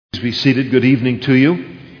be seated. Good evening to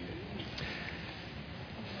you.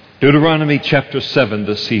 Deuteronomy chapter 7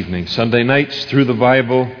 this evening. Sunday nights through the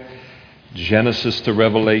Bible, Genesis to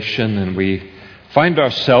Revelation, and we find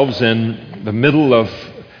ourselves in the middle of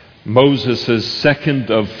Moses'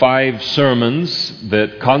 second of 5 sermons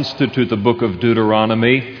that constitute the book of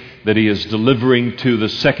Deuteronomy that he is delivering to the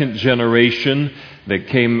second generation that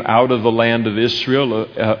came out of the land of Israel,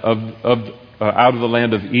 out of the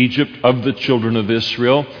land of Egypt, of the children of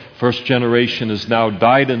Israel. First generation has now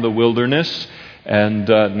died in the wilderness, and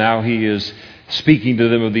now he is speaking to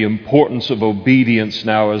them of the importance of obedience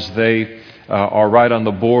now as they are right on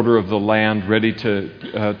the border of the land, ready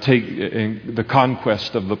to take the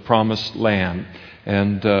conquest of the promised land.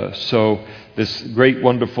 And so this great,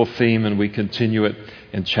 wonderful theme, and we continue it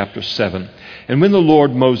in chapter 7. And when the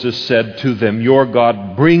Lord, Moses said to them, "Your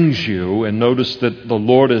God brings you," and notice that the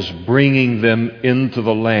Lord is bringing them into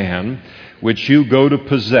the land which you go to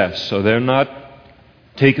possess. So they're not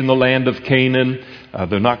taking the land of Canaan.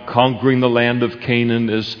 They're not conquering the land of Canaan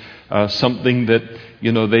as something that,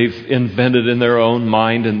 they've invented in their own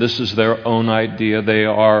mind, and this is their own idea. They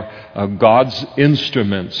are God's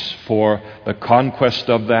instruments for the conquest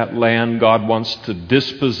of that land. God wants to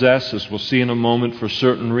dispossess, as we'll see in a moment, for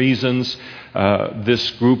certain reasons, this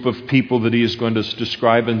group of people that he is going to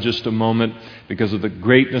describe in just a moment because of the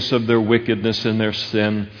greatness of their wickedness and their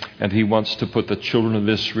sin. And he wants to put the children of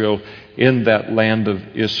Israel in that land of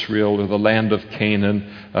Israel, or the land of Canaan,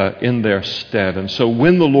 in their stead. And so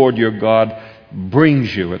when the Lord your God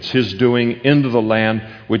brings you, it's his doing, into the land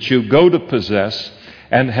which you go to possess,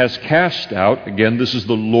 and has cast out, again this is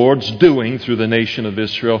the Lord's doing through the nation of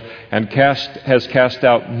Israel, and has cast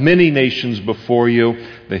out many nations before you,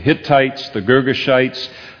 the Hittites, the Girgashites,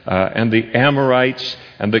 and the Amorites,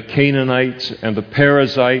 and the Canaanites, and the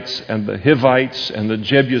Perizzites, and the Hivites, and the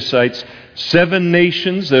Jebusites, 7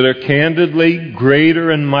 nations that are candidly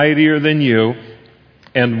greater and mightier than you.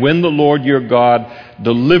 And when the Lord your God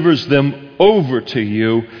delivers them over to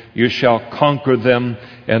you, you shall conquer them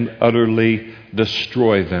and utterly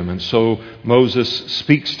destroy them. And so Moses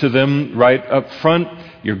speaks to them right up front.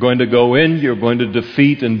 You're going to go in, you're going to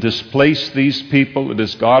defeat and displace these people. It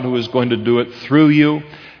is God who is going to do it through you.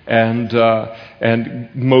 And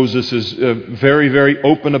Moses is very, very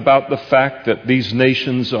open about the fact that these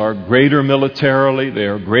nations are greater militarily, they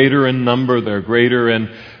are greater in number, they're greater in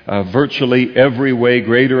virtually every way,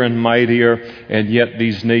 greater and mightier, and yet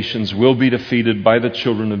these nations will be defeated by the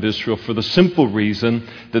children of Israel for the simple reason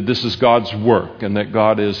that this is God's work, and that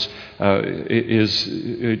God is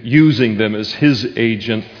using them as his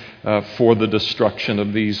agent for the destruction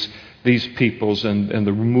of these peoples and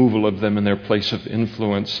the removal of them in their place of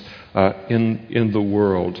influence in the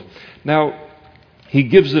world. Now, he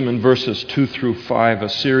gives them in verses 2 through 5 a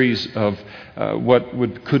series of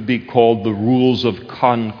could be called the rules of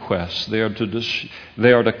conquest. They are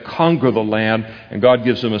to conquer the land, and God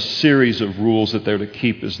gives them a series of rules that they're to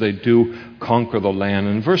keep as they do conquer the land.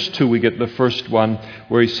 In verse 2 we get the first one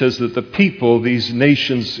where he says that the people, these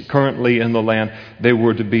nations currently in the land, they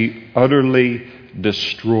were to be utterly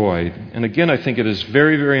destroyed. And again, I think it is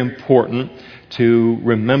very, very important to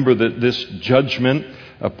remember that this judgment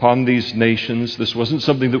upon these nations, this wasn't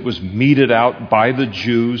something that was meted out by the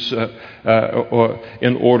Jews or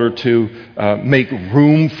in order to make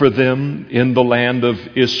room for them in the land of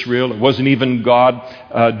Israel. It wasn't even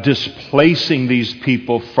God displacing these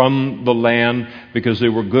people from the land because they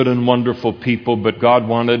were good and wonderful people, but God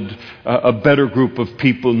wanted a better group of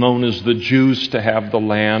people known as the Jews to have the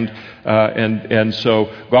land. And so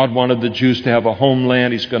God wanted the Jews to have a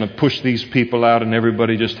homeland. He's going to push these people out, and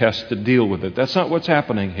everybody just has to deal with it. That's not what's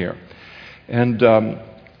happening here. And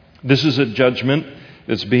this is a judgment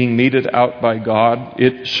that's being meted out by God.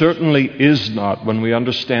 It certainly is not, when we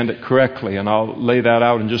understand it correctly, and I'll lay that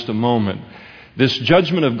out in just a moment. This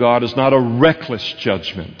judgment of God is not a reckless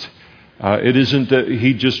judgment. It isn't that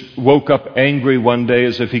he just woke up angry one day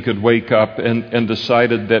as if he could wake up and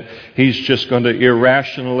decided that he's just going to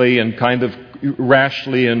irrationally and kind of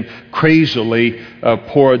rashly and crazily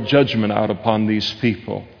pour a judgment out upon these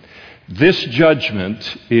people. This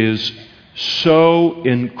judgment is so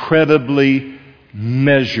incredibly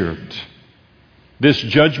measured. This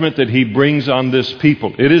judgment that he brings on this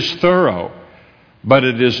people, it is thorough, but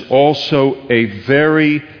it is also a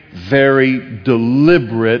very, very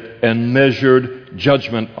deliberate and measured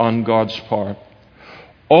judgment on God's part.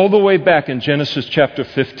 All the way back in Genesis chapter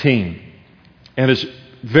 15, and it's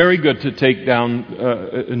very good to take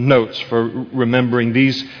down notes for remembering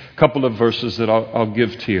these couple of verses that I'll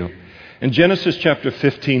give to you. In Genesis chapter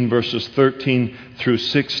 15, verses 13 through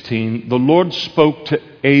 16, the Lord spoke to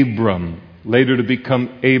Abram. later to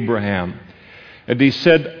become Abraham. And he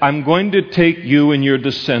said, I'm going to take you and your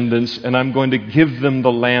descendants, and I'm going to give them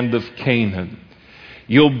the land of Canaan.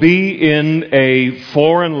 You'll be in a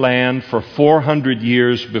foreign land for 400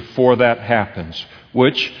 years before that happens,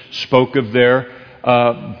 which spoke of their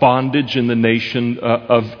bondage in the nation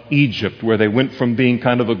of Egypt, where they went from being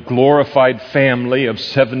kind of a glorified family of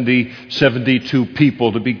 72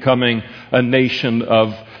 people to becoming a nation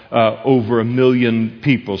of over 1 million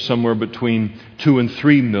people, somewhere between 2 and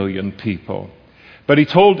 3 million people. But he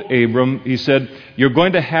told Abram, he said, you're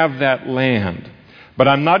going to have that land, but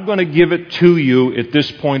I'm not going to give it to you at this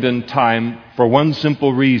point in time for one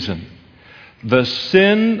simple reason. The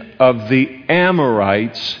sin of the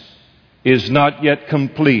Amorites is not yet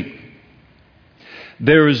complete.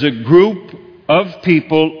 There is a group of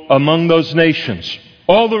people among those nations.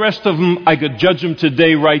 All the rest of them, I could judge them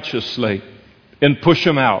today righteously and push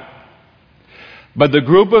them out. But the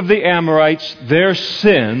group of the Amorites, their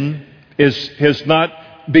sin has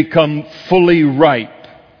not become fully ripe,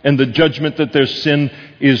 and the judgment that their sin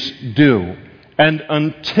is due. And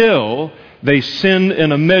until they sin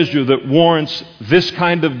in a measure that warrants this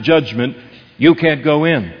kind of judgment, you can't go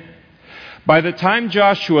in. By the time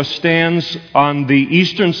Joshua stands on the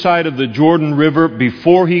eastern side of the Jordan River,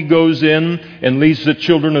 before he goes in and leads the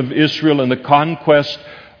children of Israel in the conquest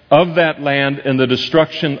of that land and the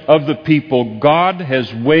destruction of the people, God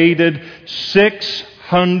has waited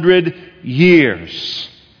 600 years.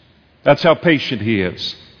 That's how patient He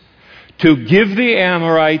is. To give the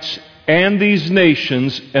Amorites and these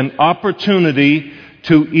nations an opportunity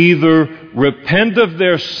to either repent of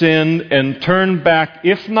their sin and turn back,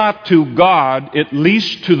 if not to God, at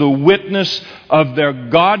least to the witness of their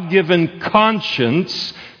God-given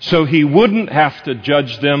conscience, so He wouldn't have to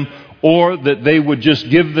judge them, or that they would just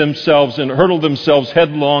give themselves and hurtle themselves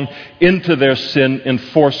headlong into their sin and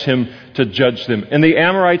force Him to judge them. And the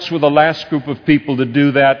Amorites were the last group of people to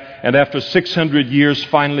do that, and after 600 years,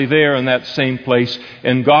 finally there in that same place,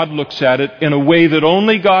 and God looks at it in a way that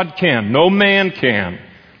only God can. No man can.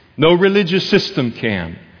 No religious system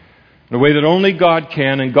can. In a way that only God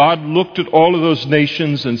can. And God looked at all of those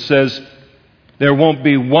nations and says, there won't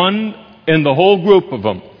be one in the whole group of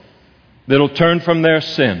them that'll turn from their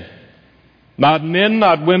sin. Not men,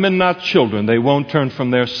 not women, not children. They won't turn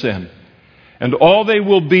from their sin. And all they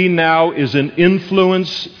will be now is an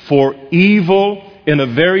influence for evil in a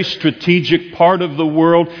very strategic part of the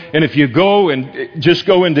world. And if you go and just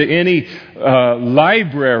go into any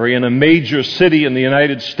library in a major city in the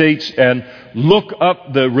United States and look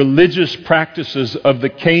up the religious practices of the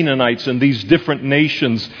Canaanites and these different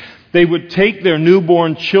nations, they would take their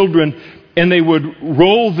newborn children and they would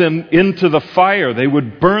roll them into the fire. They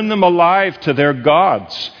would burn them alive to their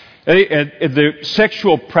gods. Their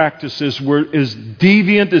sexual practices were as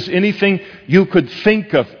deviant as anything you could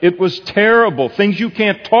think of. It was terrible. Things you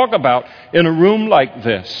can't talk about in a room like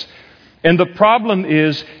this. And the problem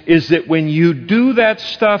is that when you do that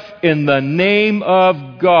stuff in the name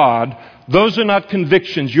of God, those are not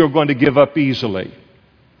convictions you're going to give up easily.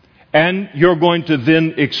 And you're going to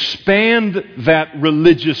then expand that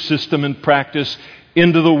religious system and practice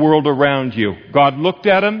into the world around you. God looked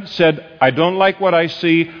at them, said, I don't like what I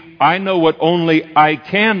see. I know what only I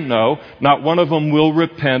can know. Not one of them will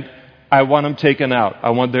repent. I want them taken out.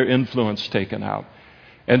 I want their influence taken out.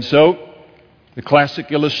 And so, the classic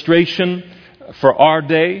illustration for our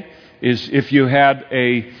day is if you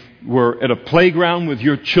were at a playground with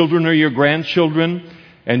your children or your grandchildren,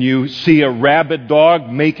 and you see a rabid dog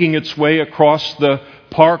making its way across the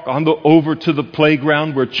park over to the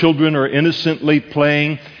playground where children are innocently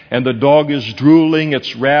playing, and the dog is drooling,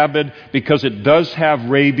 it's rabid because it does have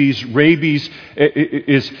rabies.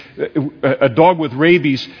 A dog with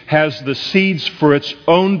rabies has the seeds for its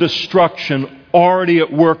own destruction already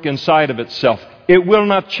at work inside of itself. It will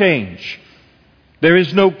not change. There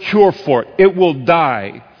is no cure for it. It will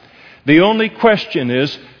die. The only question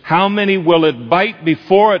is, how many will it bite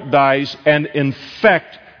before it dies and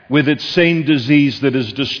infect with its same disease that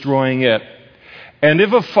is destroying it? And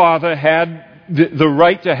if a father had the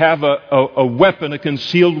right to have a weapon, a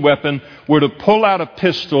concealed weapon, were to pull out a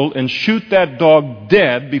pistol and shoot that dog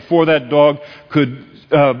dead before that dog could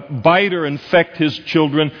bite or infect his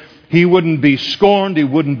children, he wouldn't be scorned, he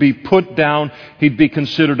wouldn't be put down, he'd be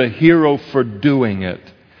considered a hero for doing it.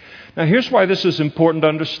 Now here's why this is important to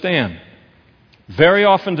understand. Very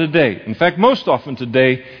often today, in fact most often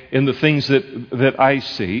today in the things that I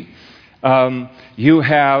see, you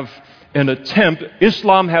have an attempt.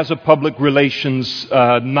 Islam has a public relations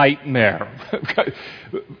nightmare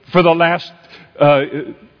for the last,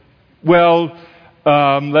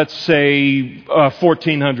 let's say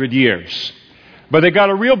 1,400 years. But they got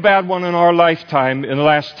a real bad one in our lifetime in the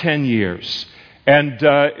last 10 years. And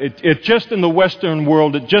it just in the Western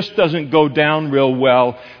world, it just doesn't go down real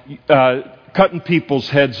well, cutting people's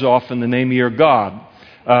heads off in the name of your God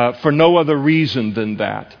for no other reason than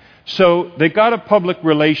that. So they got a public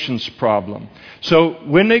relations problem. So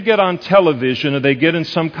when they get on television or they get in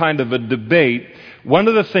some kind of a debate, one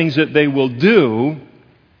of the things that they will do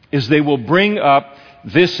is they will bring up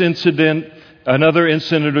this incident, another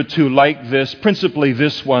incident or two like this, principally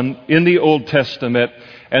this one in the Old Testament,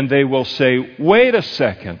 and they will say, wait a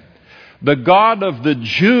second. The God of the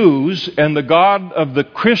Jews and the God of the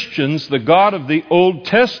Christians, the God of the Old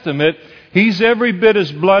Testament, He's every bit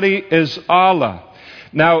as bloody as Allah.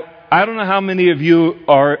 Now, I don't know how many of you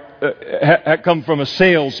come from a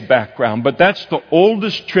sales background, but that's the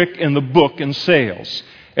oldest trick in the book in sales.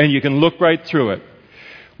 And you can look right through it.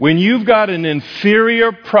 When you've got an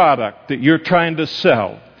inferior product that you're trying to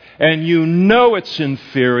sell, and you know it's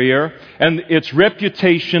inferior, and its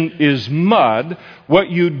reputation is mud, what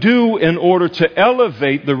you do in order to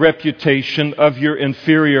elevate the reputation of your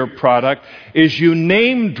inferior product is you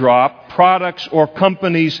name drop products or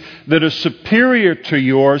companies that are superior to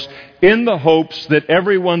yours in the hopes that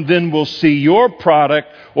everyone then will see your product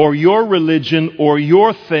or your religion or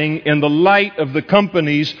your thing in the light of the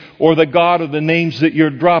companies or the God of the names that you're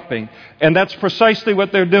dropping. And that's precisely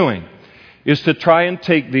what they're doing, is to try and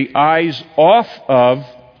take the eyes off of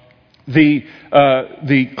the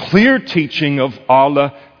clear teaching of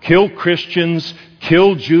Allah. Kill Christians,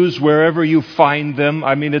 kill Jews wherever you find them.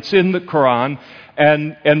 I mean, it's in the Quran.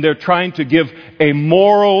 And they're trying to give a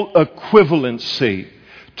moral equivalency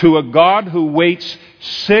to a God who waits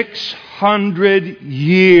 600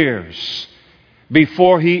 years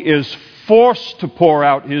before He is forced to pour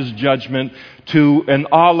out His judgment to an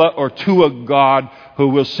Allah or to a God who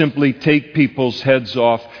will simply take people's heads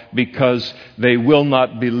off because they will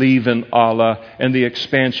not believe in Allah and the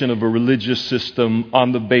expansion of a religious system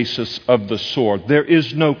on the basis of the sword. There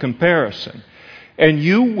is no comparison. And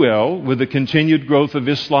you will, with the continued growth of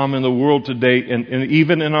Islam in the world today, and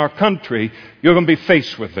even in our country, you're going to be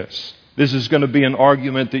faced with this. This is going to be an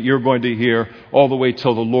argument that you're going to hear all the way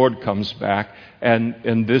till the Lord comes back.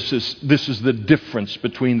 And this is the difference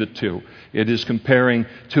between the two. It is comparing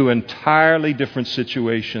two entirely different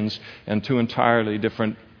situations and two entirely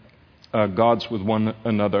different gods with one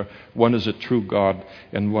another. One is a true God,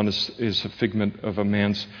 and one is a figment of a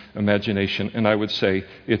man's imagination. And I would say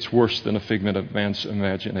it's worse than a figment of man's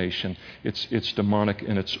imagination. It's demonic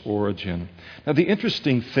in its origin. Now, the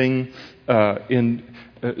interesting thing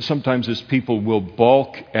sometimes is people will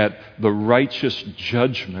balk at the righteous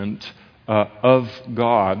judgment of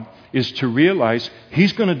God, is to realize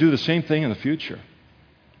He's going to do the same thing in the future.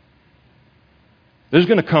 There's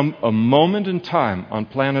going to come a moment in time on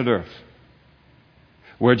planet Earth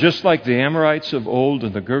where, just like the Amorites of old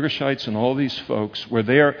and the Girgashites and all these folks,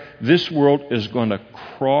 this world is going to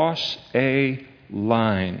cross a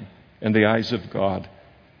line in the eyes of God.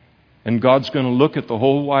 And God's going to look at the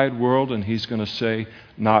whole wide world and He's going to say,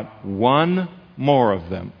 not one more of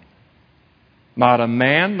them, not a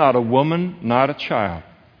man, not a woman, not a child,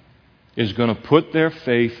 is going to put their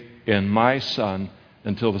faith in my Son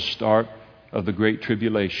until the start of the Great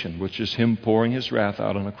Tribulation, which is Him pouring His wrath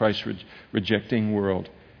out on a Christ-rejecting world.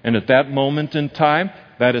 And at that moment in time,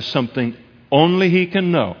 that is something only He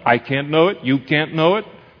can know. I can't know it. You can't know it.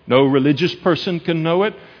 No religious person can know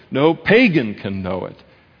it. No pagan can know it.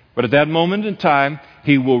 But at that moment in time,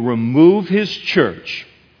 He will remove His church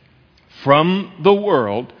from the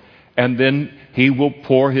world, and then He will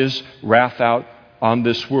pour His wrath out on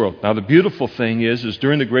this world. Now, the beautiful thing is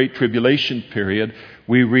during the Great Tribulation period,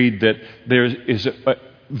 we read that there is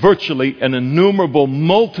virtually an innumerable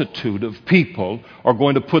multitude of people are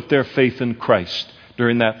going to put their faith in Christ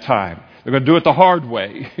during that time. They're going to do it the hard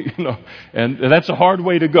way, and that's a hard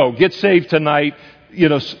way to go. Get saved tonight,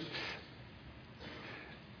 If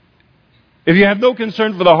you have no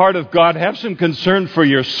concern for the heart of God, have some concern for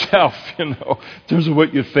yourself, in terms of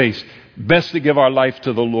what you face. Best to give our life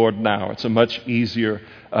to the Lord now. It's a much easier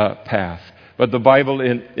path. But the Bible,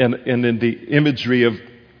 in the imagery of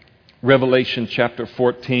Revelation chapter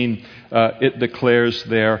 14, it declares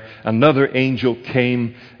there, another angel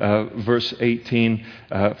came, verse 18,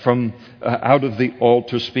 from out of the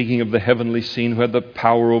altar, speaking of the heavenly scene, who had the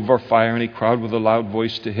power over fire, and he cried with a loud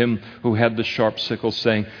voice to him who had the sharp sickle,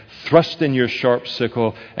 saying, thrust in your sharp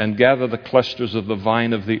sickle and gather the clusters of the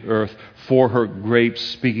vine of the earth, for her grapes,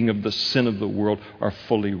 speaking of the sin of the world, are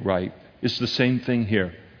fully ripe. It's the same thing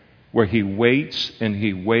here, where He waits and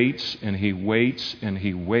He waits and He waits and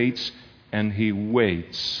He waits and He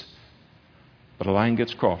waits. But a line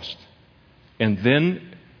gets crossed. And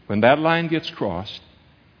then, when that line gets crossed,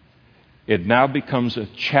 it now becomes a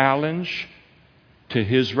challenge to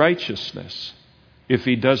his righteousness if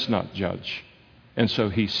he does not judge. And so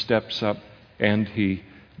he steps up and he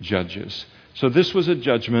judges. So this was a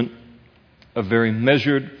judgment, a very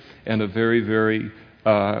measured and a very, very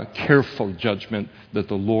careful judgment that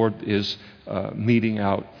the Lord is meting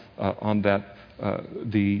out on that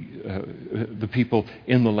the people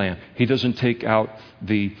in the land. He doesn't take out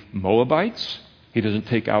the Moabites. He doesn't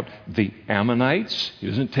take out the Ammonites.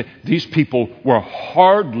 These people were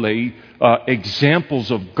hardly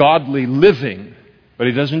examples of godly living, but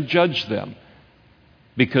he doesn't judge them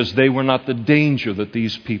because they were not the danger that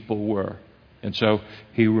these people were. And so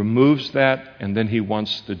he removes that, and then he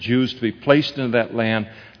wants the Jews to be placed into that land,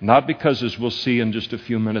 not because, as we'll see in just a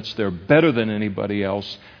few minutes, they're better than anybody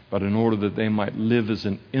else, but in order that they might live as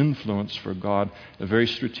an influence for God, a very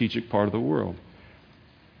strategic part of the world.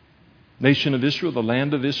 Nation of Israel, the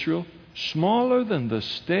land of Israel, smaller than the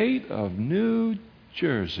state of New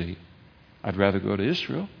Jersey. I'd rather go to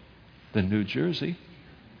Israel than New Jersey.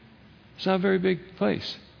 It's not a very big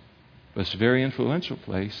place, but it's a very influential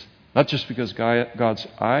place. Not just because God's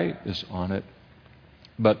eye is on it,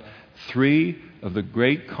 but 3 of the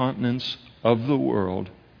great continents of the world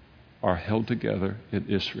are held together in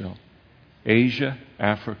Israel. Asia,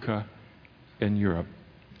 Africa, and Europe.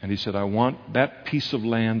 And he said, I want that piece of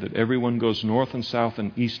land that everyone goes north and south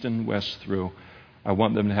and east and west through. I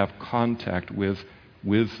want them to have contact with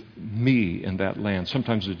me in that land.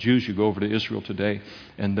 Sometimes the Jews, you go over to Israel today,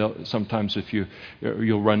 and sometimes if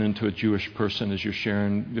you'll run into a Jewish person as you're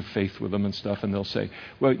sharing the faith with them and stuff, and they'll say,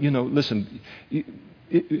 well, listen,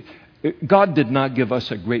 God did not give us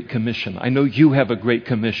a great commission. I know you have a great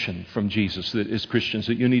commission from Jesus that as Christians,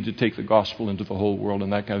 that you need to take the gospel into the whole world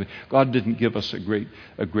and that kind of thing. God didn't give us a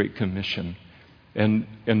great commission. And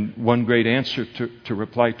one great answer to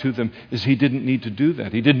reply to them is he didn't need to do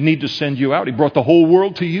that. He didn't need to send you out. He brought the whole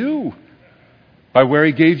world to you by where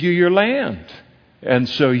he gave you your land. And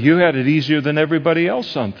so you had it easier than everybody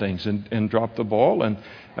else on things and dropped the ball.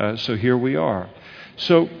 And so here we are.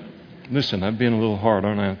 So, listen, I'm being a little hard,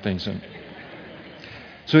 aren't I, on things?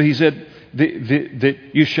 So he said that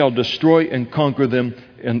you shall destroy and conquer them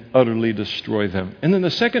and utterly destroy them. And then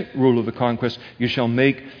the second rule of the conquest, you shall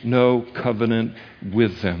make no covenant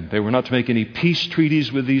with them. They were not to make any peace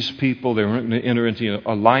treaties with these people. They weren't going to enter into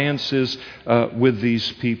alliances with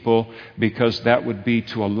these people, because that would be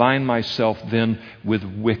to align myself then with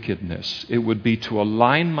wickedness. It would be to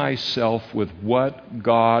align myself with what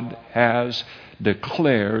God has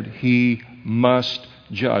declared he must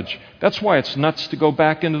judge. That's why it's nuts to go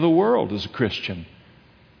back into the world as a Christian.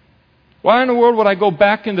 Why in the world would I go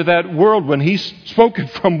back into that world when he's spoken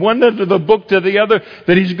from one end of the book to the other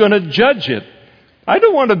that he's going to judge it? I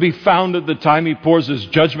don't want to be found at the time he pours his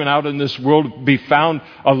judgment out in this world, be found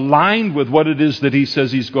aligned with what it is that he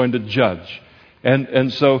says he's going to judge.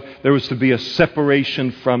 And so there was to be a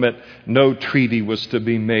separation from it. No treaty was to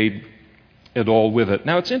be made at all with it.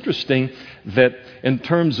 Now it's interesting that in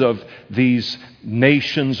terms of these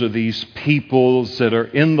nations or these peoples that are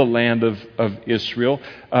in the land of Israel,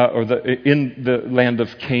 in the land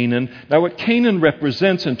of Canaan. Now what Canaan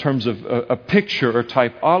represents in terms of a picture or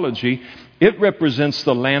typology, it represents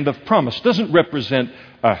the land of promise. It doesn't represent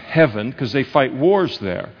heaven, because they fight wars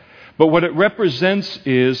there. But what it represents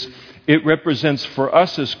is, it represents for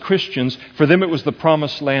us as Christians, for them it was the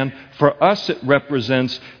promised land. For us it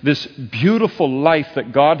represents this beautiful life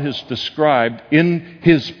that God has described in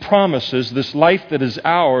his promises, this life that is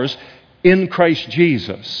ours in Christ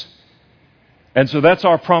Jesus. And so that's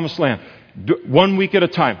our promised land. 1 week at a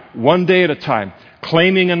time, 1 day at a time,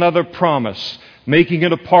 claiming another promise, making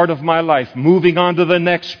it a part of my life, moving on to the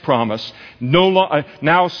next promise.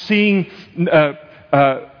 Now seeing...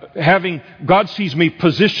 God sees me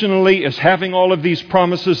positionally as having all of these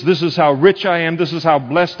promises. This is how rich I am. This is how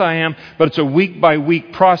blessed I am. But it's a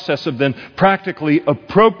week-by-week process of then practically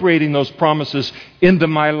appropriating those promises into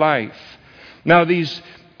my life. Now, these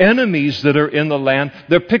enemies that are in the land,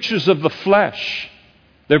 they're pictures of the flesh.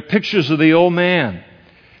 They're pictures of the old man.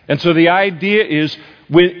 And so the idea is,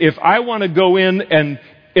 if I want to go in and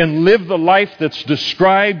live the life that's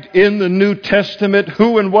described in the New Testament,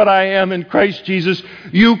 who and what I am in Christ Jesus,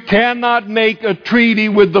 you cannot make a treaty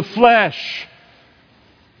with the flesh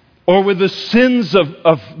or with the sins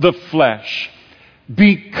of the flesh,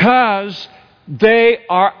 because they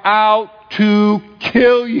are out to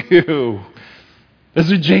kill you. As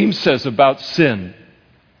James says about sin.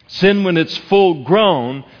 Sin, when it's full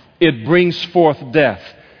grown, it brings forth death.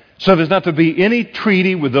 So there's not to be any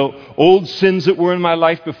treaty with the old sins that were in my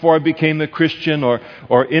life before I became a Christian or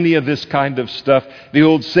any of this kind of stuff. The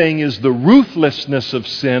old saying is the ruthlessness of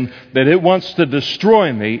sin, that it wants to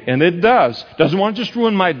destroy me, and it does. It doesn't want to just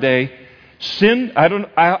ruin my day. Sin,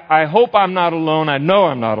 I hope I'm not alone. I know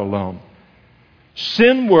I'm not alone.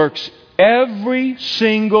 Sin works every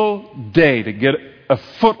single day to get a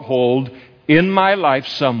foothold in my life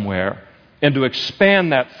somewhere and to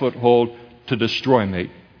expand that foothold to destroy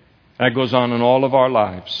me. That goes on in all of our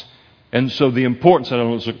lives. And so the importance, I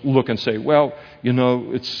don't look and say, well,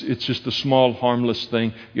 it's just a small, harmless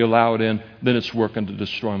thing. You allow it in, then it's working to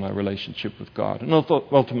destroy my relationship with God. And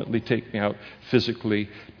ultimately take me out physically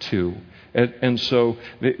too. And so,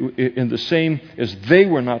 in the same as they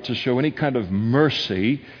were not to show any kind of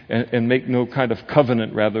mercy and make no kind of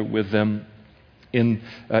covenant, rather, with them in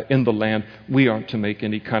the land, we aren't to make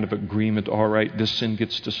any kind of agreement. All right, this sin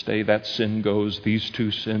gets to stay, that sin goes, these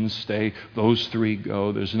two sins stay, those three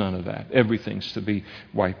go. There's none of that. Everything's to be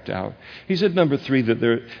wiped out. He said, number 3,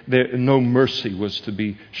 that no mercy was to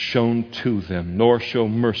be shown to them, nor show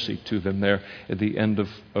mercy to them, there at the end of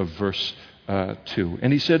verse 2.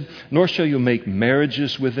 And he said, nor shall you make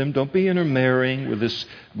marriages with them. Don't be intermarrying with this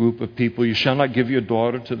group of people. You shall not give your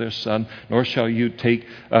daughter to their son, nor shall you take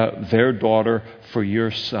their daughter for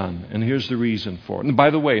your son. And here's the reason for it. And by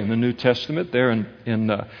the way, in the New Testament, there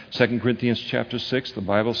in 2 Corinthians chapter 6, the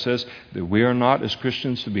Bible says that we are not, as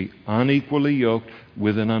Christians, to be unequally yoked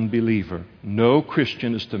with an unbeliever. No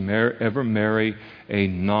Christian is to ever marry a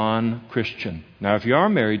non-Christian. Now, if you are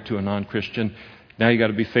married to a non-Christian, now you got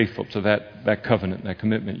to be faithful to that covenant, that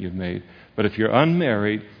commitment you've made. But if you're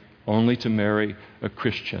unmarried, only to marry a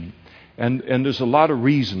Christian. And there's a lot of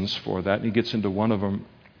reasons for that, and he gets into one of them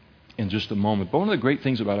in just a moment. But one of the great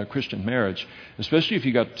things about a Christian marriage, especially if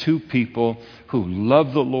you got two people who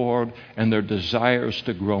love the Lord and their desires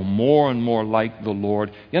to grow more and more like the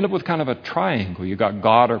Lord, you end up with kind of a triangle. You got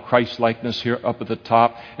God or Christ-likeness here up at the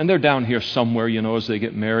top, and they're down here somewhere, as they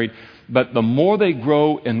get married. But the more they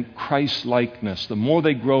grow in Christ-likeness, the more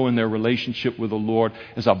they grow in their relationship with the Lord,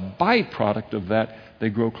 as a byproduct of that, they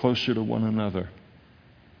grow closer to one another.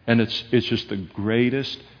 And it's just the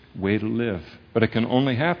greatest way to live. But it can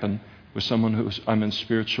only happen with someone who I'm in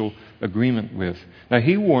spiritual agreement with. Now,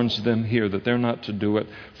 he warns them here that they're not to do it,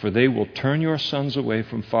 for they will turn your sons away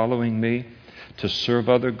from following me to serve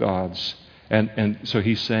other gods. And so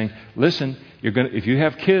he's saying, listen, if you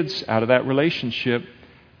have kids out of that relationship,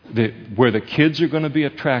 where the kids are going to be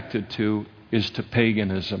attracted to is to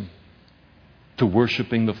paganism, to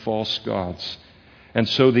worshiping the false gods. And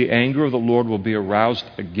so the anger of the Lord will be aroused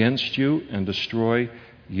against you and destroy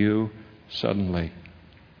you suddenly.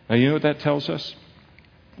 Now, you know what that tells us?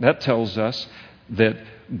 That tells us that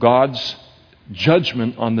God's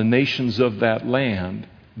judgment on the nations of that land,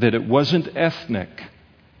 that it wasn't ethnic,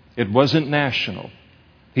 it wasn't national.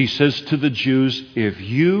 He says to the Jews, if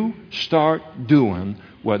you start doing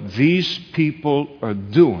what these people are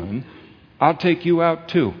doing, I'll take you out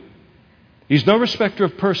too. He's no respecter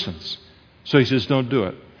of persons. So he says, don't do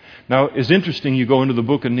it. Now, it's interesting, you go into the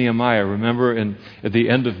book of Nehemiah. Remember, at the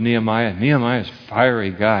end of Nehemiah's a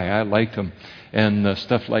fiery guy. I liked him. And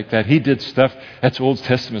stuff like that. He did stuff, that's Old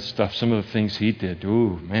Testament stuff, some of the things he did.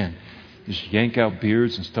 Ooh, man. Just yank out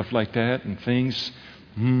beards and stuff like that and things.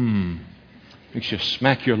 Makes you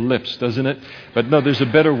smack your lips, doesn't it? But no, there's a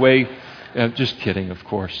better way. Just kidding, of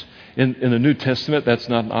course. In the New Testament, that's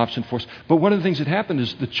not an option for us. But one of the things that happened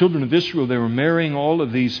is the children of Israel, they were marrying all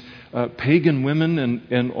of these pagan women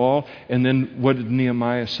and all. And then what did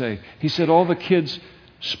Nehemiah say? He said all the kids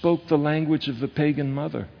spoke the language of the pagan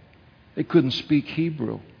mother. They couldn't speak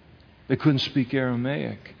Hebrew. They couldn't speak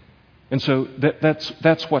Aramaic. And so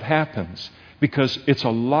that's what happens. Because it's a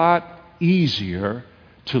lot easier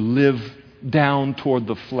to live down toward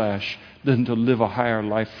the flesh than to live a higher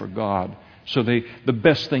life for God. So the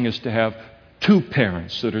best thing is to have two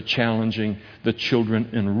parents that are challenging the children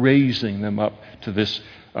and raising them up to this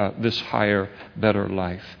higher, better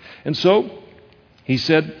life. And so he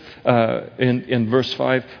said in verse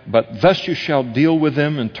 5, but thus you shall deal with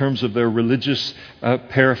them in terms of their religious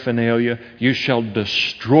paraphernalia. You shall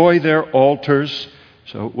destroy their altars.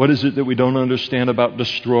 So what is it that we don't understand about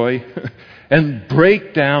destroy? And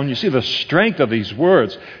break down, you see the strength of these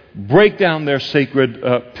words, break down their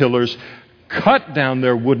sacred pillars, cut down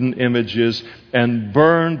their wooden images, and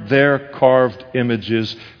burn their carved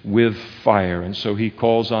images with fire. And so he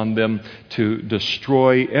calls on them to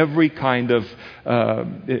destroy every kind of,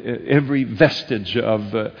 every vestige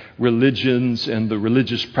of religions and the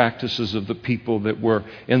religious practices of the people that were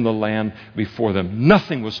in the land before them.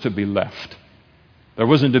 Nothing was to be left. There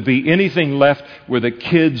wasn't to be anything left where the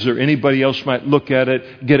kids or anybody else might look at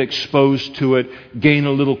it, get exposed to it, gain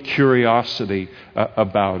a little curiosity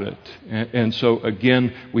about it. And so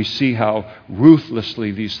again, we see how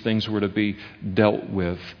ruthlessly these things were to be dealt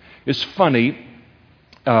with. It's funny,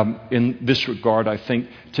 in this regard, I think,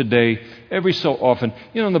 today, every so often,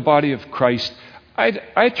 in the body of Christ,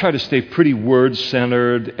 I try to stay pretty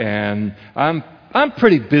word-centered, and I'm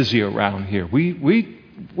pretty busy around here.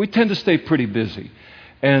 We tend to stay pretty busy.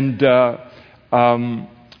 And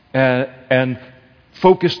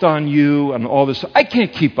focused on you and all this. I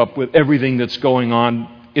can't keep up with everything that's going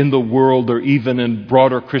on in the world or even in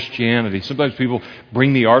broader Christianity. Sometimes people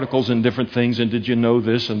bring me articles and different things, and did you know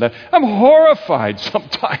this and that? I'm horrified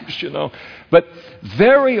sometimes, But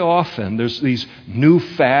very often there's these new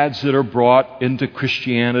fads that are brought into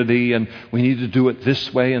Christianity, and we need to do it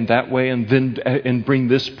this way and that way, and then and bring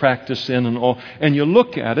this practice in and all. And you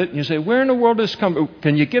look at it and you say, where in the world does this come?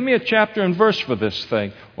 Can you give me a chapter and verse for this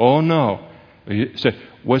thing? Oh no. You say,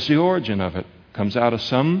 what's the origin of it? Comes out of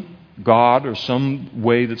some God or some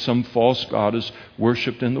way that some false god is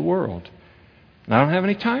worshipped in the world. And I don't have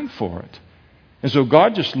any time for it. And so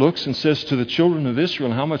God just looks and says to the children of Israel,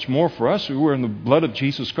 and how much more for us who are in the blood of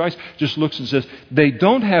Jesus Christ, just looks and says, they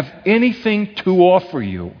don't have anything to offer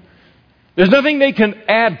you. There's nothing they can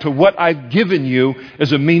add to what I've given you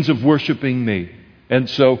as a means of worshiping me. And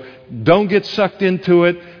so don't get sucked into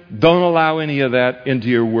it. Don't allow any of that into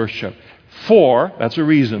your worship. For, that's a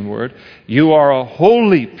reason word, you are a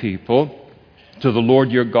holy people to the Lord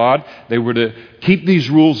your God. They were to keep these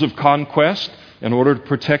rules of conquest in order to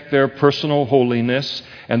protect their personal holiness.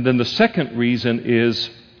 And then the second reason is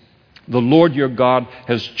the Lord your God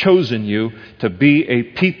has chosen you to be a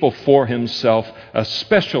people for himself, a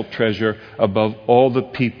special treasure above all the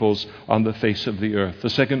peoples on the face of the earth. The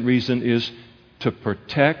second reason is to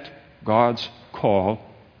protect God's call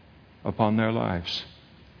upon their lives.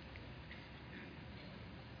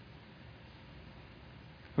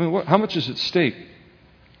 I mean, how much is at stake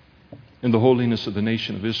in the holiness of the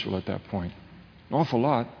nation of Israel at that point? An awful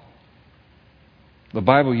lot. The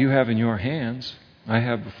Bible you have in your hands, I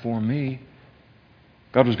have before me.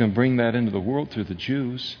 God was going to bring that into the world through the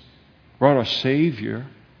Jews. Brought our Savior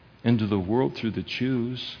into the world through the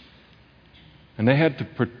Jews. And they had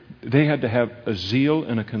to have a zeal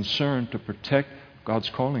and a concern to protect God's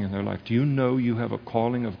calling in their life. Do you know you have a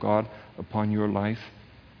calling of God upon your life?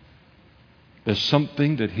 There's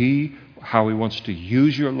something that how He wants to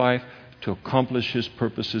use your life to accomplish His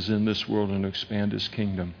purposes in this world and to expand His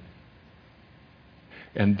kingdom.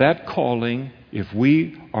 And that calling, if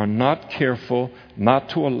we are not careful not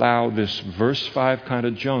to allow this verse 5 kind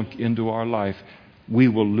of junk into our life, we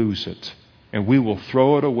will lose it. And we will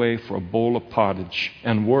throw it away for a bowl of pottage,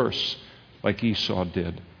 and worse, like Esau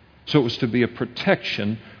did. So it was to be a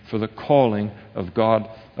protection for the calling of God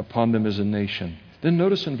upon them as a nation. Then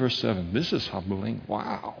notice in verse 7, this is humbling.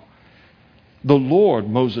 Wow. The Lord,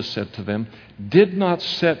 Moses said to them, did not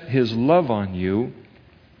set His love on you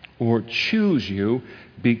or choose you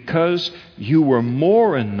because you were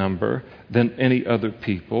more in number than any other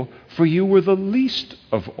people, for you were the least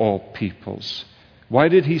of all peoples. Why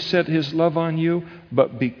did He set His love on you?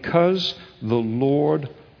 But because the Lord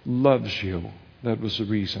loves you. That was the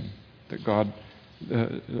reason that God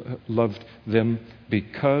loved them,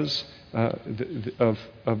 because of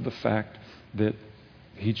the fact that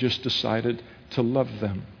He just decided to love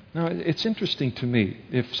them. Now, it's interesting to me,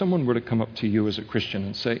 if someone were to come up to you as a Christian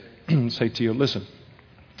and say to you, listen,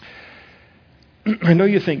 I know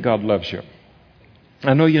you think God loves you.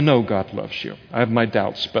 I know you know God loves you. I have my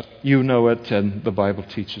doubts, but you know it and the Bible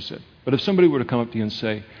teaches it. But if somebody were to come up to you and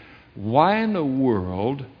say, why in the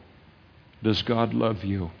world does God love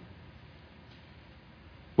you?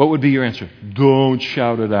 What would be your answer? Don't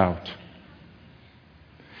shout it out.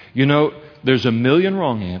 You know, there's a million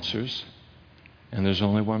wrong answers, and there's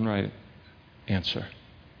only one right answer.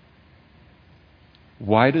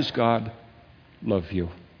 Why does God love you?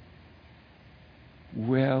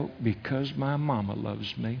 Well, because my mama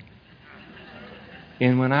loves me.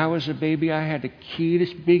 And when I was a baby, I had the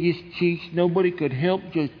cutest, biggest cheeks. Nobody could help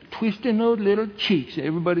just twisting those little cheeks.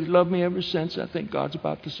 Everybody's loved me ever since. I think God's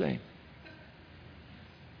about the same.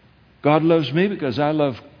 God loves me because I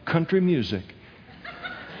love country music.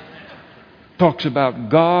 Talks about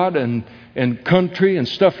God and country and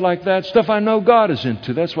stuff like that. Stuff I know God is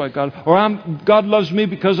into. That's why God loves me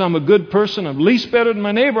because I'm a good person. I'm least better than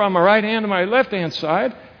my neighbor on my right hand and my left hand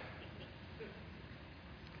side.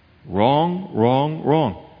 Wrong, wrong,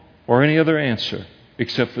 wrong. Or any other answer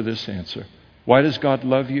except for this answer. Why does God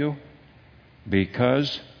love you?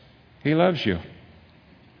 Because He loves you.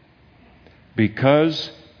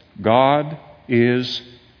 Because God is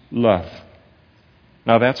love.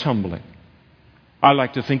 Now that's humbling. I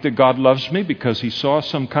like to think that God loves me because He saw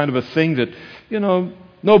some kind of a thing that,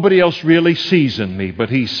 nobody else really sees in me, but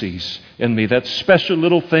He sees in me. That special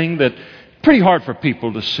little thing that pretty hard for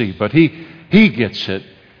people to see, but He gets it.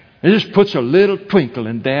 It just puts a little twinkle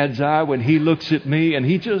in Dad's eye when He looks at me, and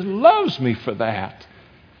He just loves me for that.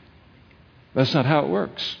 That's not how it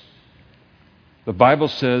works. The Bible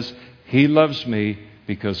says He loves me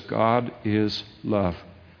because God is love.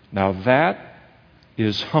 Now that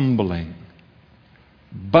is humbling,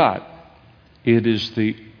 but it is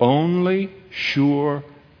the only sure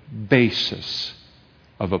basis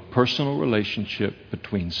of a personal relationship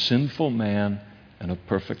between sinful man and a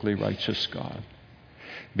perfectly righteous God.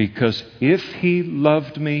 Because if He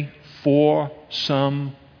loved me for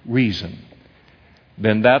some reason,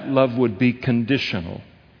 then that love would be conditional.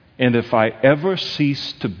 And if I ever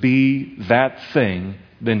cease to be that thing,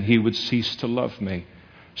 then He would cease to love me.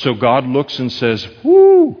 So God looks and says,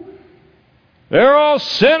 "Whoo, they're all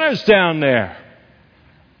sinners down there.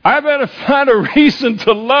 I better find a reason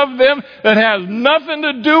to love them that has nothing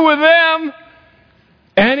to do with them."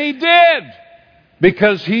 And He did,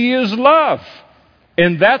 because He is love.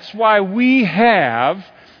 And that's why we have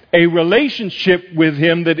a relationship with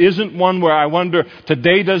Him that isn't one where I wonder,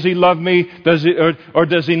 today does He love me, or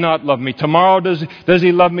does He not love me? Tomorrow does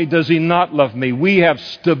He love me, does He not love me? We have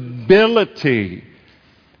stability.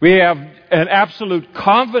 We have an absolute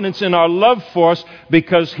confidence in our love for us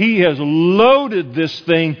because He has loaded this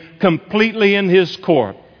thing completely in His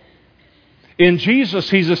court. In Jesus,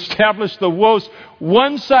 He's established the most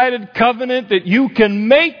one-sided covenant that you can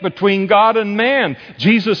make between God and man.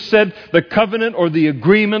 Jesus said the covenant or the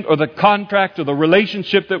agreement or the contract or the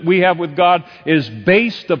relationship that we have with God is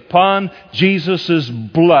based upon Jesus'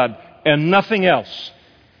 blood and nothing else.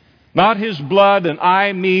 Not His blood and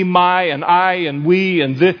I, me, my, and I, and we,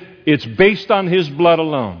 and this. It's based on His blood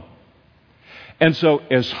alone. And so,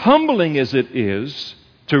 as humbling as it is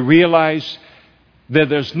to realize that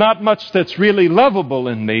there's not much that's really lovable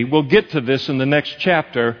in me, we'll get to this in the next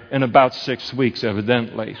chapter in about 6 weeks,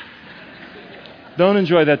 evidently. Don't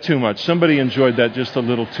enjoy that too much. Somebody enjoyed that just a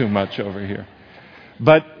little too much over here.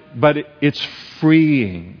 But it's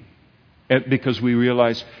freeing because we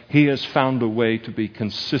realize He has found a way to be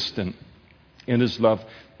consistent in His love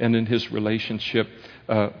and in His relationship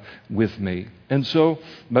with me. And so,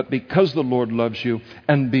 but because the Lord loves you,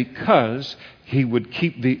 and because He would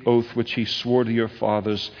keep the oath which He swore to your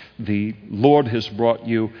fathers, the Lord has brought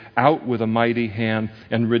you out with a mighty hand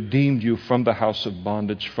and redeemed you from the house of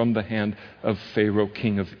bondage, from the hand of Pharaoh,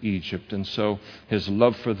 king of Egypt. And so His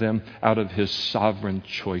love for them out of His sovereign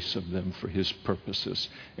choice of them for His purposes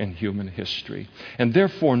in human history. And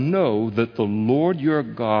therefore know that the Lord your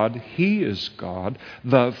God, He is God,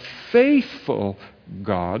 the faithful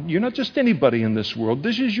God. You're not just anybody in this world.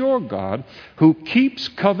 This is your God who keeps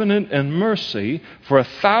covenant and mercy for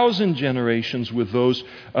 1,000 generations with those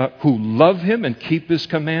who love Him and keep His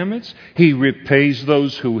commandments. He repays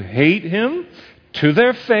those who hate Him to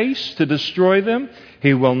their face to destroy them.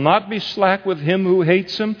 He will not be slack with him who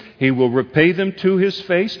hates Him. He will repay them to His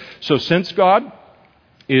face. So since God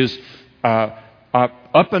is up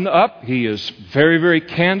and up, He is very, very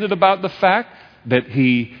candid about the fact that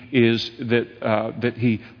He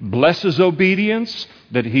blesses obedience,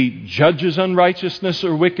 that He judges unrighteousness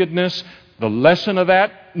or wickedness. The lesson of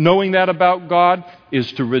that, knowing that about God,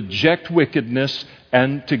 is to reject wickedness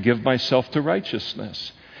and to give myself to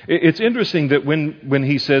righteousness. It's interesting that when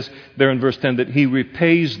He says there in verse 10 that He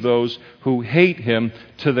repays those who hate Him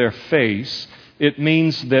to their face, it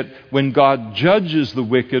means that when God judges the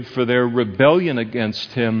wicked for their rebellion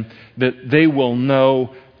against Him, that they will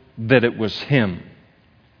know that it was Him.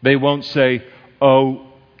 They won't say,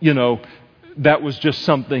 that was just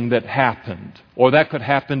something that happened, or that could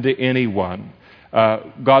happen to anyone.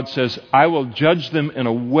 God says, I will judge them in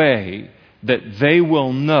a way that they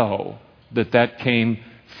will know that came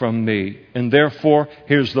from me. And therefore,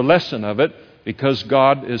 here's the lesson of it. Because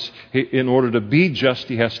God is, in order to be just,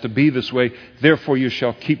 He has to be this way. Therefore you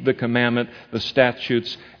shall keep the commandment, the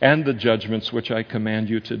statutes, and the judgments which I command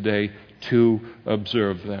you today to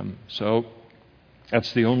observe them. So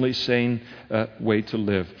that's the only sane way to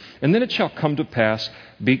live. And then it shall come to pass,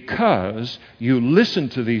 because you listen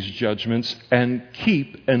to these judgments and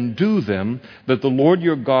keep and do them, that the Lord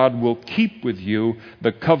your God will keep with you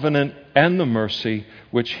the covenant and the mercy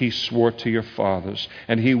which He swore to your fathers.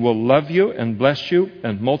 And He will love you and bless you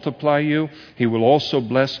and multiply you. He will also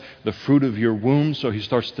bless the fruit of your womb. So He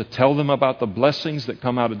starts to tell them about the blessings that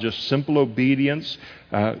come out of just simple obedience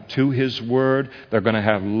to His word. They're going to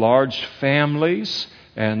have large families,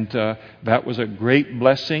 and that was a great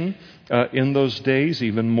blessing in those days,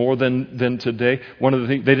 even more than today. One of the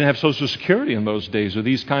things, they didn't have Social Security in those days, or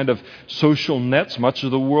these kind of social nets. Much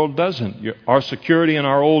of the world doesn't. Our security in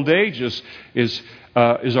our old age is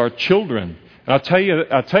our children. And I'll tell you,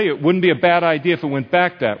 it wouldn't be a bad idea if it went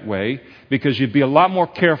back that way, because you'd be a lot more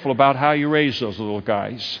careful about how you raise those little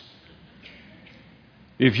guys.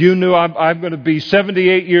 If you knew I'm going to be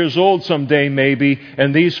 78 years old someday, maybe,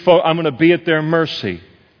 and these folks, I'm going to be at their mercy,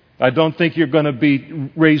 I don't think you're going to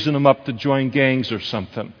be raising them up to join gangs or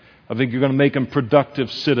something. I think you're going to make them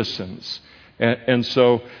productive citizens. And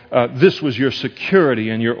so this was your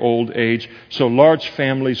security in your old age. So large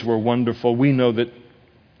families were wonderful. We know that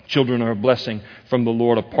children are a blessing from the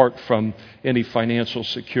Lord apart from any financial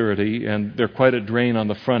security, and they're quite a drain on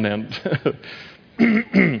the front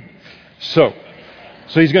end. So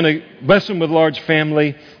He's going to bless them with large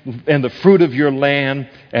family and the fruit of your land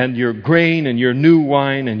and your grain and your new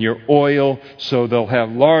wine and your oil. So they'll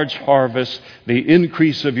have large harvests, the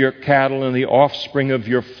increase of your cattle and the offspring of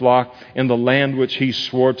your flock in the land which He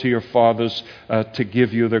swore to your fathers to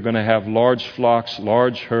give you. They're going to have large flocks,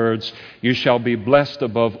 large herds. You shall be blessed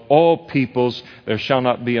above all peoples. There shall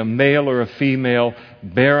not be a male or a female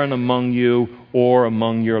barren among you or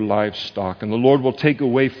among your livestock. And the Lord will take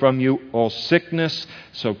away from you all sickness,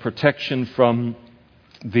 so protection from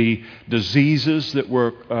the diseases that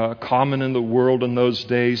were common in the world in those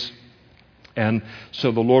days. And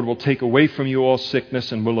so the Lord will take away from you all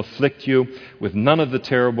sickness and will afflict you with none of the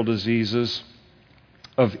terrible diseases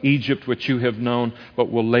of Egypt which you have known,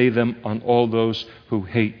 but will lay them on all those who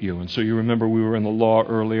hate you. And so you remember we were in the law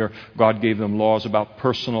earlier. God gave them laws about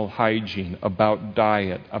personal hygiene, about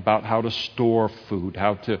diet, about how to store food,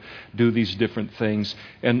 how to do these different things.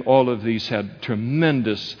 And all of these had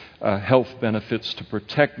tremendous health benefits to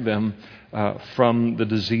protect them from the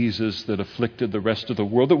diseases that afflicted the rest of the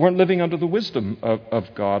world that weren't living under the wisdom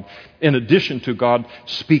of God, in addition to God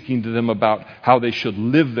speaking to them about how they should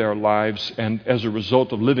live their lives. And as a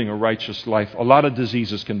result of living a righteous life, a lot of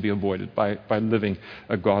diseases can be avoided by living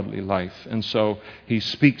a godly life. And so He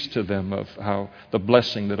speaks to them of how the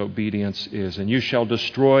blessing that obedience is. And you shall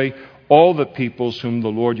destroy all the peoples whom the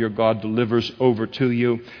Lord your God delivers over to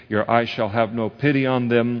you. Your eye shall have no pity on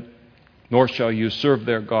them, nor shall you serve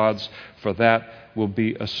their gods, for that will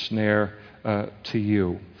be a snare to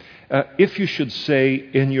you. If you should say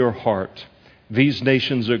in your heart, these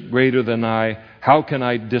nations are greater than I, how can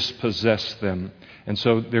I dispossess them? And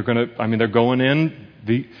so they're going in.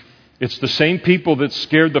 It's the same people that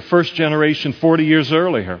scared the first generation 40 years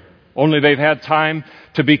earlier. Only they've had time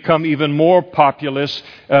to become even more populous.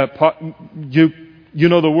 You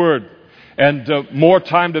know the word. And more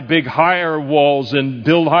time to build higher walls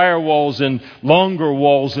and longer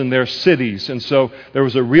walls in their cities. And so there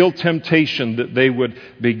was a real temptation that they would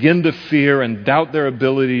begin to fear and doubt their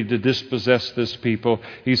ability to dispossess this people.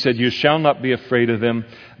 He said, you shall not be afraid of them,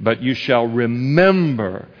 but you shall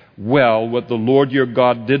remember well what the Lord your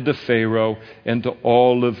God did to Pharaoh and to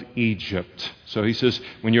all of Egypt. So He says,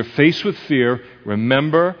 when you're faced with fear,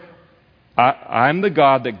 remember, I'm the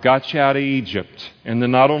God that got you out of Egypt. And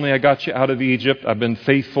then not only I got you out of Egypt, I've been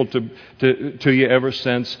faithful to you ever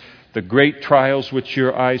since. The great trials which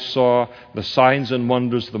your eyes saw, the signs and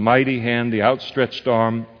wonders, the mighty hand, the outstretched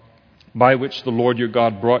arm, by which the Lord your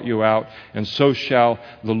God brought you out, and so shall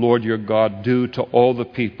the Lord your God do to all the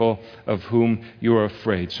people of whom you are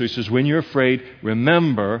afraid. So He says, when you're afraid,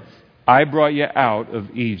 remember, I brought you out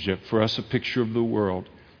of Egypt. For us, a picture of the world.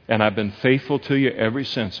 And I've been faithful to you ever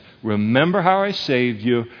since. Remember how I saved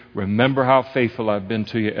you. Remember how faithful I've been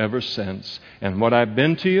to you ever since. And what I've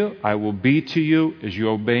been to you, I will be to you as you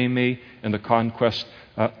obey me in the conquest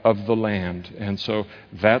of the land. And so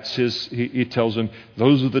that's he tells him,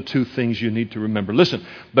 those are the two things you need to remember. Listen,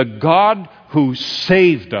 the God who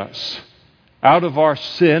saved us out of our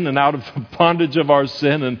sin and out of the bondage of our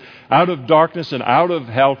sin and out of darkness and out of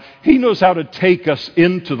hell, He knows how to take us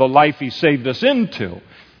into the life He saved us into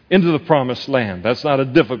the promised land. That's not a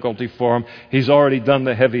difficulty for Him. He's already done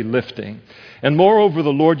the heavy lifting. And moreover, the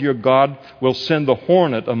Lord your God will send the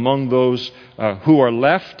hornet among those who are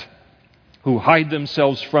left, who hide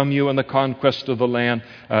themselves from you in the conquest of the land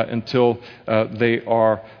until they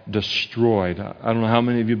are destroyed. I don't know how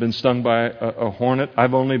many of you have been stung by a hornet.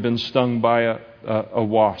 I've only been stung by a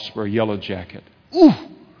wasp or a yellow jacket. Ooh!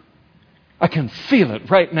 I can feel it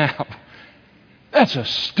right now. That's a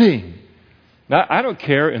sting. Now, I don't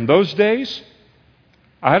care in those days.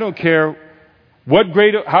 I don't care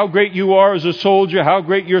how great you are as a soldier, how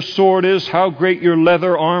great your sword is, how great your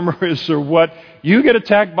leather armor is, or what. You get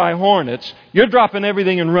attacked by hornets, you're dropping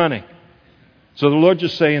everything and running. So the Lord's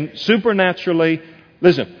just saying, supernaturally,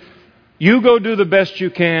 listen, you go do the best you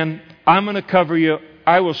can. I'm going to cover you.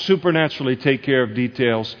 I will supernaturally take care of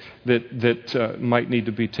details that might need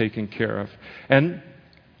to be taken care of. And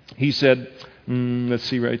he said, let's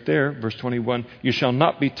see right there, verse 21, you shall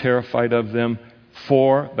not be terrified of them,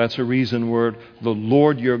 for, that's a reason word, the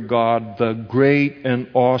Lord your God, the great and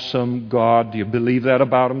awesome God, do you believe that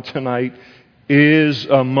about Him tonight, is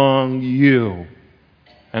among you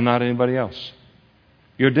and not anybody else.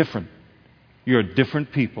 You're different. You're a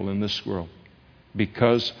different people in this world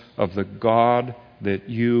because of the God that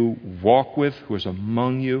you walk with, who is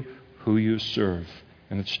among you, who you serve.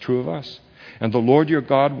 And it's true of us. And the Lord your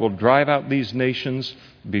God will drive out these nations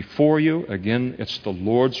before you. Again, it's the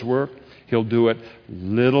Lord's work. He'll do it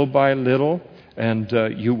little by little, and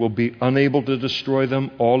you will be unable to destroy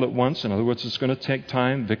them all at once. In other words, it's going to take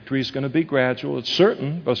time. Victory is going to be gradual. It's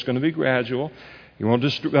certain, but it's going to be gradual. You won't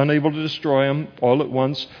be unable to destroy them all at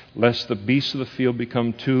once, lest the beasts of the field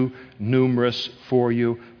become too numerous for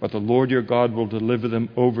you. But the Lord your God will deliver them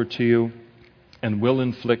over to you and will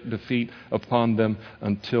inflict defeat upon them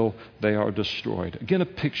until they are destroyed. Again, a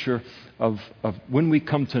picture of when we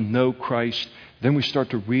come to know Christ, then we start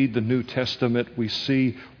to read the New Testament. We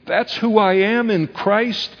see, that's who I am in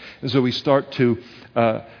Christ. And so we start to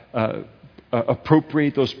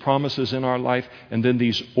appropriate those promises in our life. And then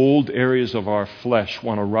these old areas of our flesh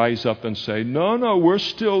want to rise up and say, no, we're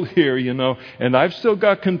still here, and I've still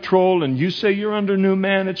got control. And you say you're under new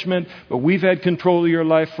management, but we've had control of your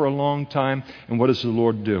life for a long time. And what does the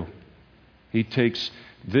Lord do? He takes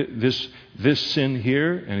this sin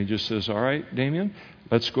here and He just says, all right, Damien,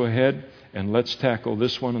 let's go ahead and let's tackle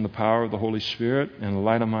this one in the power of the Holy Spirit and the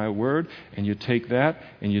light of my word. And you take that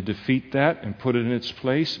and you defeat that and put it in its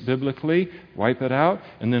place biblically, wipe it out.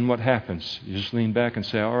 And then what happens? You just lean back and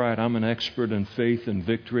say, all right, I'm an expert in faith and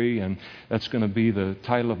victory, and that's going to be the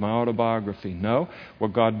title of my autobiography. No.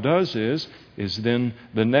 What God does is then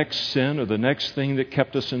the next sin or the next thing that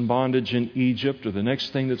kept us in bondage in Egypt or the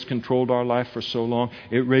next thing that's controlled our life for so long,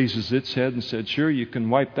 it raises its head and said, sure, you can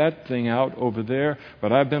wipe that thing out over there,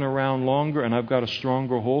 but I've been around longer and I've got a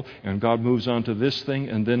stronger hold. And God moves on to this thing,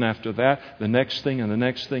 and then after that, the next thing and the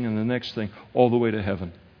next thing and the next thing, all the way to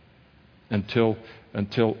heaven until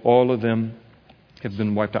all of them have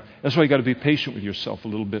been wiped out. That's why you got to be patient with yourself a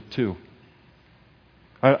little bit too.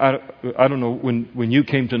 I don't know, when you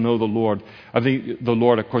came to know the Lord, I think the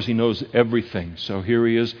Lord, of course, He knows everything. So here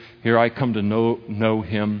He is. Here I come to know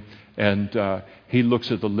Him, and He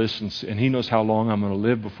looks at the list, and He knows how long I'm going to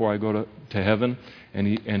live before I go to heaven.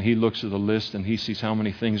 And He looks at the list, and He sees how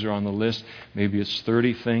many things are on the list. Maybe it's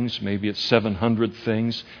 30 things, maybe it's 700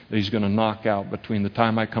 things that He's going to knock out between the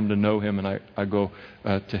time I come to know Him and I go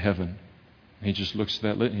to heaven. And He just looks at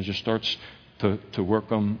that list and He just starts to work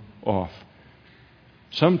them off.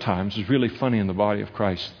 Sometimes it's really funny in the body of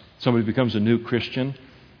Christ. Somebody becomes a new Christian,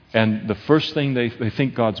 and the first thing they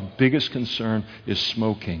think God's biggest concern is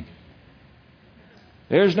smoking.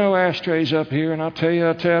 There's no ashtrays up here, and I tell you,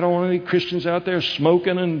 I don't want any Christians out there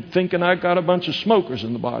smoking and thinking I got a bunch of smokers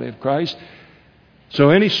in the body of Christ. So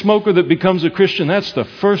any smoker that becomes a Christian, that's the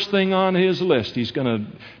first thing on his list. He's going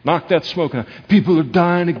to knock that smoke out. People are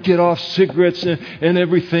dying to get off cigarettes and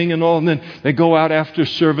everything and all. And then they go out after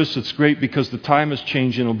service. It's great because the time is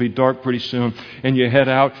changing. It'll be dark pretty soon. And you head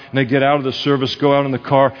out, and they get out of the service, go out in the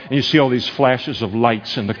car, and you see all these flashes of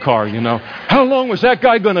lights in the car, How long was that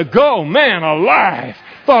guy going to go? Man alive!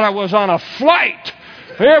 Thought I was on a flight,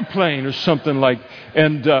 airplane or something like.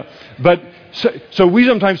 So we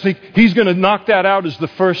sometimes think He's going to knock that out as the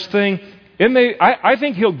first thing. I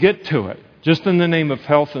think He'll get to it, just in the name of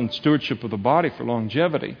health and stewardship of the body for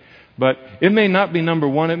longevity. But it may not be number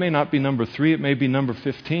 1. It may not be number 3. It may be number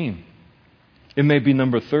 15. It may be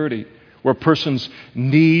number 30, where a person's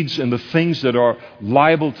needs and the things that are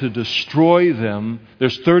liable to destroy them,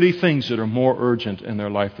 there's 30 things that are more urgent in their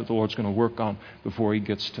life that the Lord's going to work on before He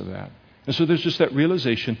gets to that. And so there's just that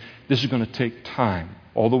realization, this is going to take time,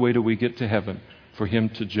 all the way till we get to heaven, for Him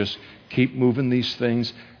to just keep moving these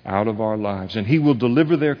things out of our lives. And He will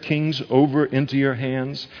deliver their kings over into your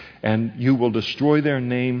hands, and you will destroy their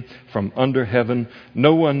name from under heaven.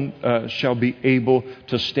 No one shall be able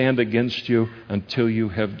to stand against you until you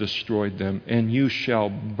have destroyed them. And you shall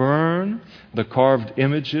burn the carved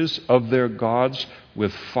images of their gods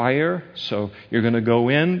with fire. So you're going to go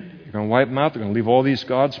in, you're going to wipe them out, they're going to leave all these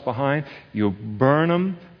gods behind. You'll burn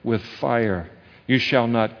them with fire. You shall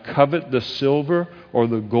not covet the silver or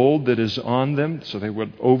the gold that is on them. So they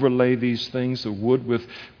would overlay these things, the wood with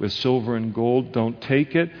silver and gold. Don't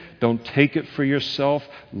take it. Don't take it for yourself,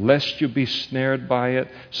 lest you be snared by it.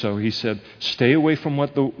 So he said, stay away from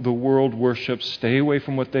what the world worships. Stay away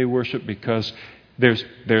from what they worship, because there's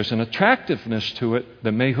an attractiveness to it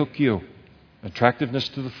that may hook you. Attractiveness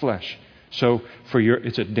to the flesh. So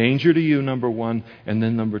it's a danger to you, number one, and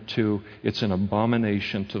then number two, it's an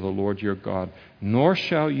abomination to the Lord your God. Nor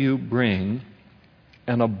shall you bring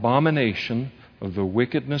an abomination of the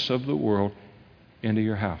wickedness of the world into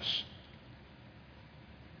your house,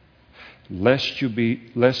 lest you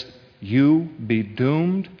be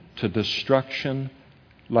doomed to destruction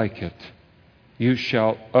like it. You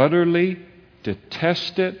shall utterly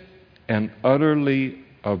detest it and utterly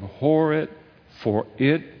abhor it, for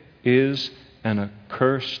it is an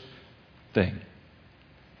accursed thing.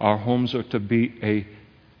 Our homes are to be a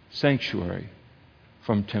sanctuary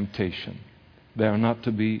from temptation. They are not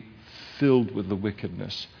to be filled with the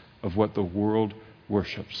wickedness of what the world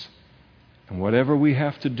worships. And whatever we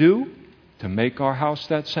have to do to make our house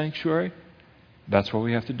that sanctuary, that's what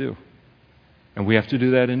we have to do. And we have to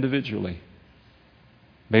do that individually.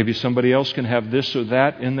 Maybe somebody else can have this or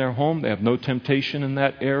that in their home. They have no temptation in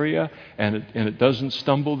that area, and it doesn't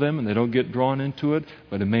stumble them, and they don't get drawn into it.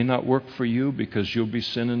 But it may not work for you, because you'll be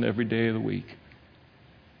sinning every day of the week.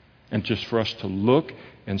 And just for us to look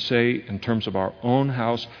and say, in terms of our own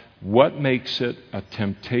house, what makes it a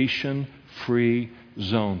temptation-free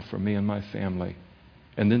zone for me and my family?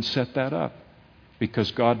 And then set that up.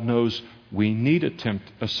 Because God knows we need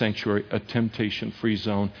a sanctuary, a temptation-free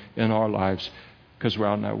zone in our lives, because we're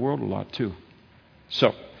out in that world a lot too.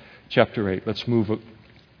 So, chapter 8. Let's move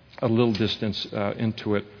a little distance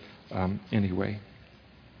into it anyway.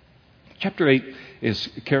 Chapter 8 is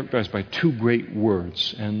characterized by two great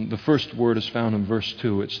words. And the first word is found in verse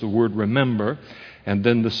 2. It's the word remember. And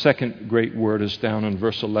then the second great word is down in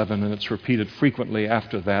verse 11, and it's repeated frequently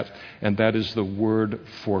after that. And that is the word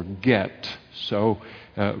forget. So,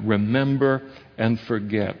 remember and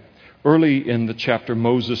forget. Early in the chapter,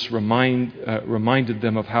 Moses reminded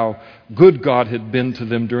them of how good God had been to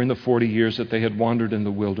them during the 40 years that they had wandered in the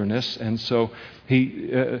wilderness. And so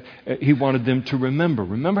he wanted them to remember.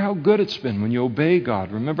 Remember how good it's been when you obey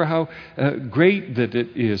God. Remember how great that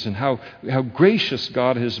it is, and how gracious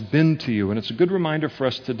God has been to you. And it's a good reminder for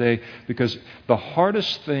us today, because the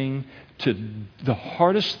hardest thing to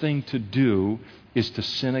do is to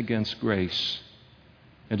sin against grace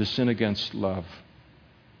and to sin against love.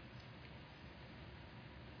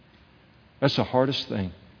 That's the hardest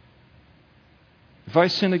thing. If I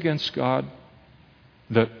sin against God,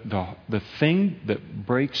 the thing that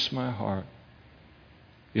breaks my heart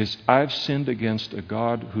is I've sinned against a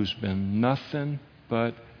God who's been nothing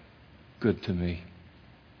but good to me.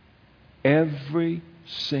 Every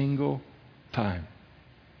single time.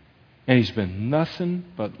 And He's been nothing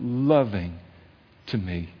but loving to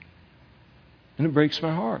me. And it breaks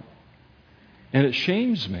my heart. And it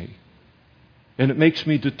shames me. And it makes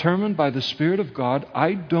me determined by the Spirit of God,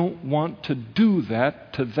 I don't want to do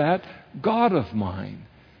that to that God of mine.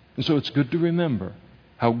 And so it's good to remember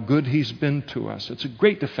how good He's been to us. It's a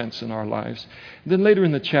great defense in our lives. And then later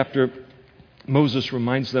in the chapter, Moses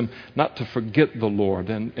reminds them not to forget the Lord.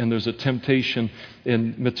 And there's a temptation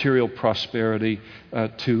in material prosperity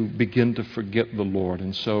to begin to forget the Lord.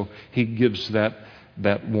 And so he gives that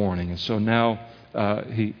warning. And so now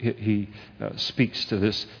he speaks to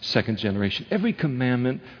this second generation. Every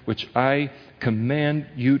commandment which I command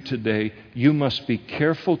you today, you must be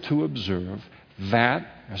careful to observe, that,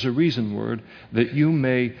 as a reason word, that you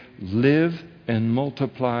may live and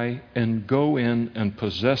multiply and go in and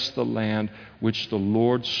possess the land which the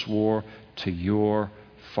Lord swore to your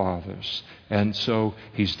fathers. And so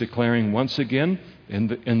he's declaring once again, in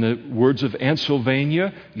the words of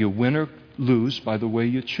Ansylvania, you win or lose by the way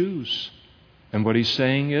you choose. And what he's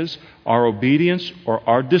saying is, our obedience or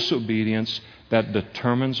our disobedience, that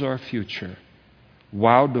determines our future.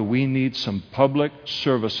 Wow, do we need some public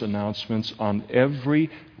service announcements on every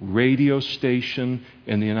radio station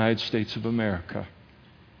in the United States of America,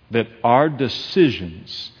 that our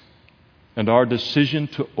decisions and our decision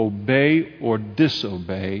to obey or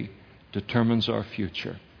disobey determines our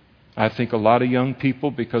future. I think a lot of young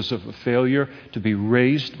people, because of a failure to be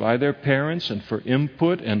raised by their parents and for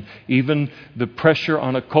input, and even the pressure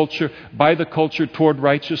on a culture, by the culture toward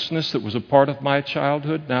righteousness that was a part of my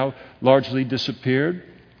childhood, now largely disappeared,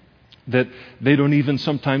 that they don't even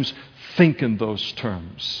sometimes think in those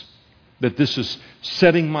terms. That this is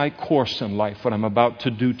setting my course in life, what I'm about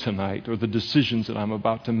to do tonight, or the decisions that I'm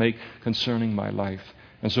about to make concerning my life.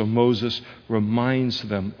 And so Moses reminds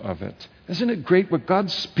them of it. Isn't it great what God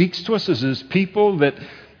speaks to us as His people that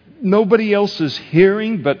nobody else is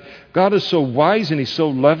hearing, but God is so wise and He's so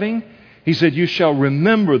loving? He said, you shall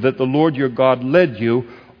remember that the Lord your God led you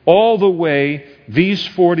all the way these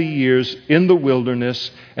 40 years in the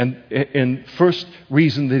wilderness. And first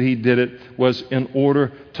reason that He did it was in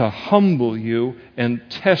order to humble you and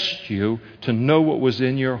test you to know what was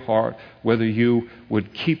in your heart, whether you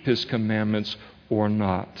would keep His commandments or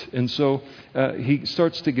not. And so He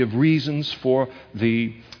starts to give reasons for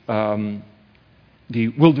the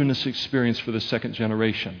wilderness experience for the second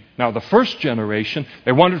generation. Now, the first generation,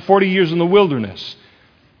 they wandered 40 years in the wilderness.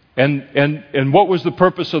 And what was the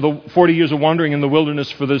purpose of the 40 years of wandering in the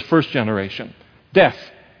wilderness for this first generation? Death.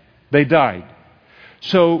 They died.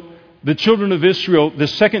 So the children of Israel, the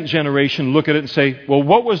second generation, look at it and say, well,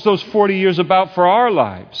 what was those 40 years about for our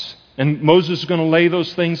lives? And Moses is going to lay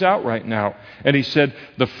those things out right now. And he said,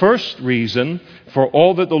 the first reason for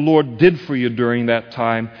all that the Lord did for you during that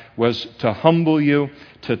time was to humble you,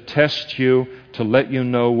 to test you, to let you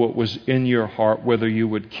know what was in your heart, whether you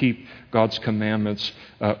would keep God's commandments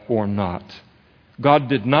or not. God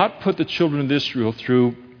did not put the children of Israel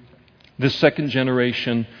through this second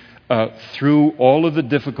generation, through all of the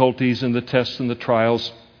difficulties and the tests and the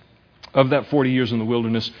trials of that 40 years in the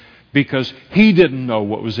wilderness, because He didn't know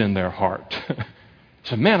what was in their heart. He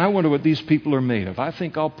said, man, I wonder what these people are made of. I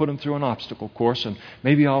think I'll put them through an obstacle course and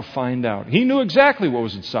maybe I'll find out. He knew exactly what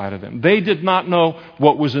was inside of them. They did not know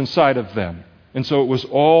what was inside of them. And so it was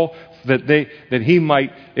all that He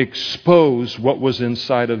might expose what was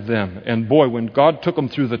inside of them. And boy, when God took them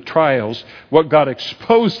through the trials, what God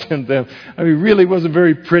exposed in them, really wasn't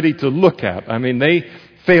very pretty to look at. They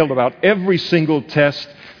failed about every single test.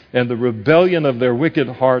 And the rebellion of their wicked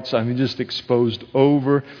hearts, just exposed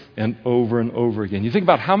over and over and over again. You think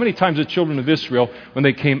about how many times the children of Israel, when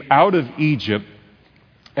they came out of Egypt,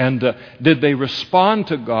 and did they respond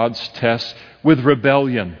to God's tests with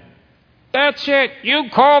rebellion? That's it. You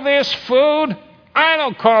call this food? I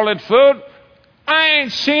don't call it food. I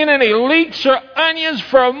ain't seen any leeks or onions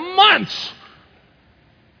for months.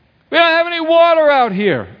 We don't have any water out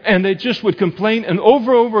here. And they just would complain, and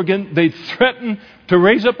over again, they'd threaten to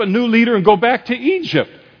raise up a new leader and go back to Egypt.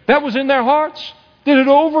 That was in their hearts. Did it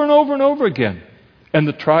over and over and over again. And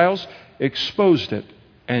the trials exposed it.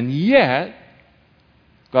 And yet,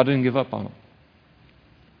 God didn't give up on them.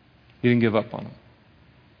 He didn't give up on them.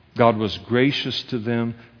 God was gracious to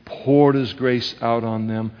them, poured His grace out on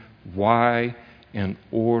them. Why? In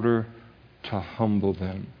order to humble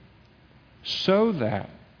them. So that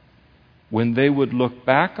when they would look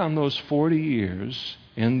back on those 40 years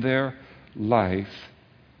in their life,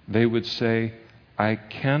 they would say, I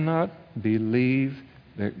cannot believe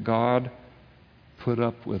that God put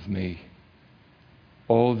up with me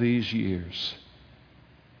all these years.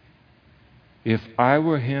 If I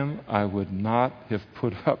were Him, I would not have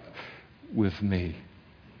put up with me.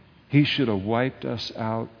 He should have wiped us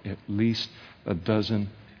out at least a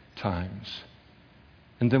dozen times.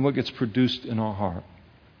 And then what gets produced in our heart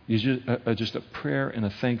is just a prayer and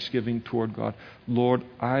a thanksgiving toward God. Lord,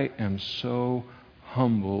 I am so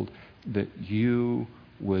humbled that You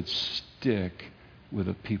would stick with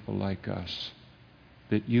a people like us.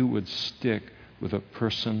 That You would stick with a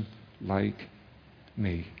person like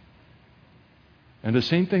me. And the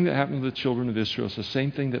same thing that happened to the children of Israel is the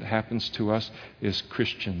same thing that happens to us as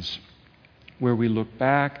Christians, where we look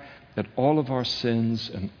back at all of our sins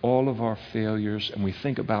and all of our failures, and we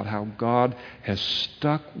think about how God has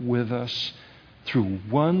stuck with us through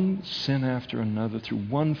one sin after another, through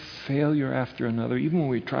one failure after another, even when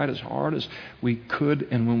we tried as hard as we could.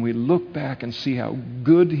 And when we look back and see how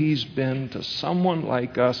good He's been to someone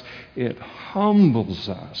like us, it humbles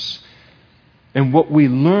us. And what we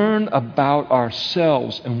learn about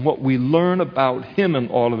ourselves and what we learn about Him and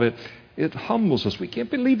all of it, it humbles us. We can't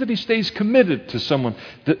believe that He stays committed to someone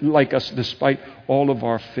like us despite all of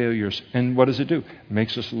our failures. And what does it do? It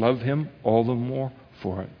makes us love Him all the more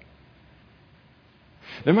for it.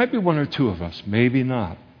 There might be one or two of us, maybe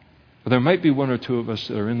not. But there might be one or two of us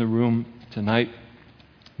that are in the room tonight,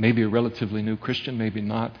 maybe a relatively new Christian, maybe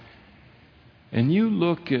not. And you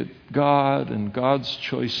look at God and God's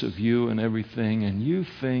choice of you and everything, and you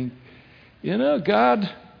think, God,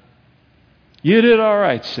 You did all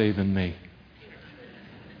right saving me.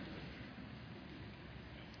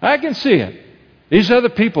 I can see it. These other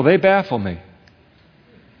people, they baffle me.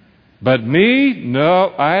 But me,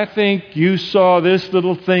 no, I think You saw this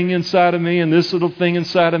little thing inside of me and this little thing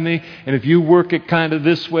inside of me, and if You work it kind of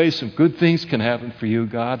this way, some good things can happen for You,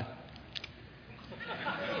 God.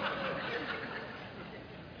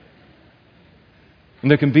 And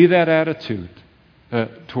there can be that attitude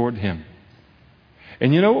toward Him.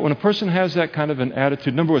 And you know what? When a person has that kind of an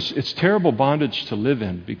attitude, number one, it's terrible bondage to live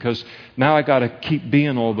in, because now I got to keep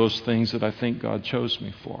being all those things that I think God chose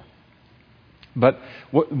me for. But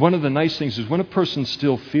one of the nice things is when a person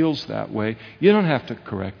still feels that way, you don't have to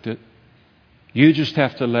correct it. You just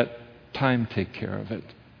have to let time take care of it.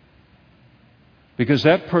 Because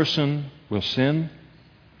that person will sin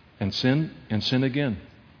and sin and sin again.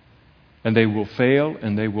 And they will fail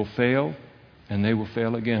and they will fail and they will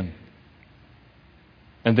fail again.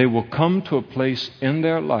 And they will come to a place in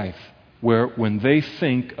their life where when they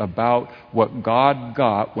think about what God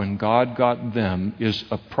got when God got them is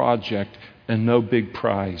a project and no big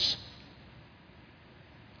prize.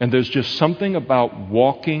 And there's just something about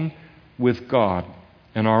walking with God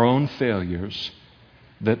and our own failures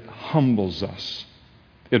that humbles us.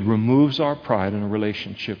 It removes our pride in a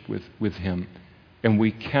relationship with Him. And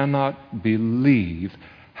we cannot believe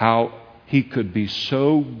how He could be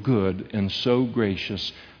so good and so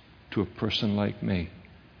gracious to a person like me.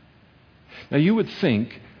 Now you would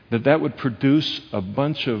think that would produce a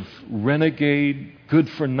bunch of renegade,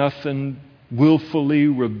 good-for-nothing, willfully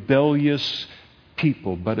rebellious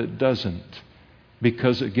people, but it doesn't.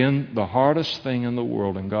 Because again, the hardest thing in the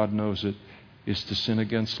world, and God knows it, is to sin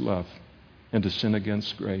against love and to sin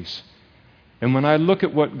against grace. And when I look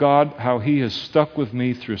at what God, how He has stuck with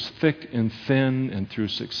me through thick and thin and through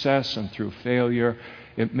success and through failure,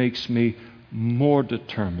 it makes me more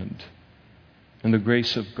determined in the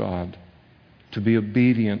grace of God to be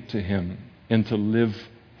obedient to Him and to live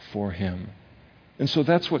for Him. And so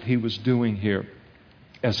that's what He was doing here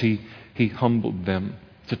as He humbled them,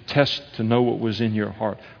 to test, to know what was in your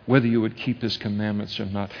heart, whether you would keep His commandments or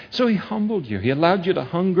not. So He humbled you. He allowed you to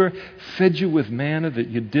hunger, fed you with manna that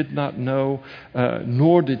you did not know,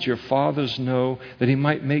 nor did your fathers know, that He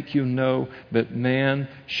might make you know that man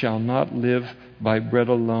shall not live by bread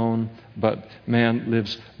alone, but man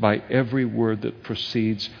lives by every word that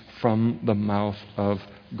proceeds from the mouth of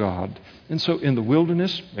God. And so in the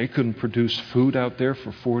wilderness, they couldn't produce food out there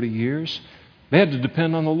for 40 years. They had to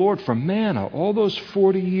depend on the Lord for manna all those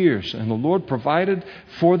 40 years. And the Lord provided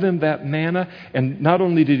for them that manna. And not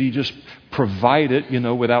only did He just provide it,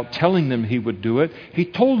 without telling them He would do it, He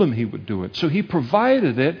told them He would do it. So He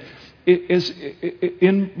provided it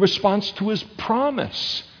in response to His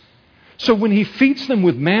promise. So when He feeds them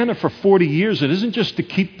with manna for 40 years, it isn't just to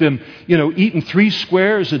keep them, eating 3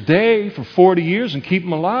 squares a day for 40 years and keep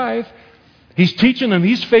them alive. He's teaching them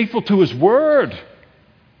He's faithful to His word.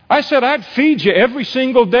 I said I'd feed you every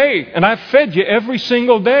single day, and I've fed you every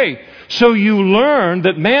single day. So you learn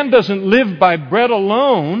that man doesn't live by bread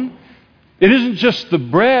alone. It isn't just the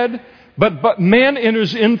bread, but man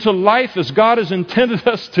enters into life as God has intended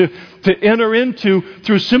us to enter into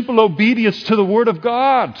through simple obedience to the Word of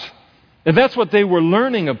God. And that's what they were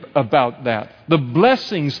learning about that. The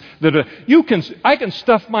blessings that I can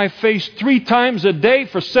stuff my face 3 times a day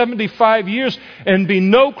for 75 years and be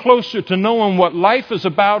no closer to knowing what life is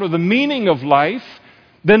about or the meaning of life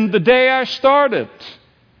than the day I started.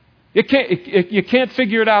 You can't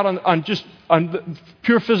figure it out on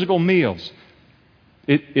pure physical meals.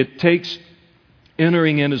 It takes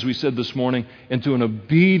entering in, as we said this morning, into an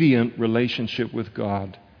obedient relationship with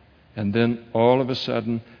God. And then all of a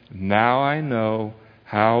sudden, now I know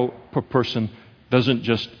how a person doesn't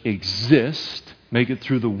just exist, make it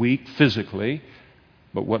through the week physically,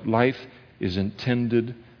 but what life is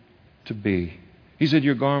intended to be. He said,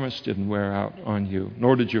 your garments didn't wear out on you,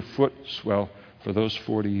 nor did your foot swell for those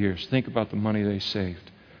 40 years. Think about the money they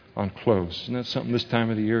saved on clothes. Isn't that something this time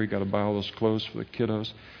of the year? You got to buy all those clothes for the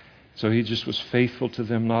kiddos. So He just was faithful to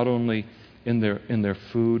them, not only in their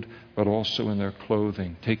food, but also in their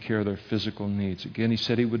clothing. Take care of their physical needs. Again, He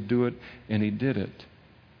said He would do it, and He did it.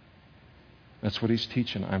 That's what He's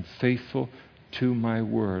teaching. I'm faithful to my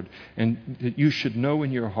word. And you should know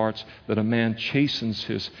in your hearts that a man chastens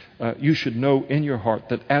you should know in your heart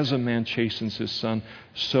that as a man chastens his son,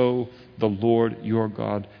 so the Lord your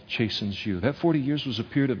God chastens you. That 40 years was a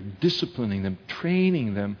period of disciplining them,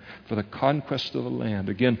 training them for the conquest of the land.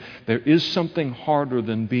 Again, there is something harder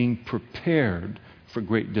than being prepared for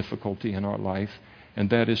great difficulty in our life, and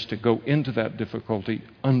that is to go into that difficulty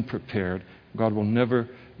unprepared. God will never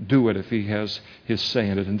do it if He has His say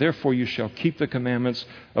in it. And therefore you shall keep the commandments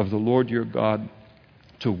of the Lord your God,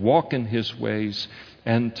 to walk in His ways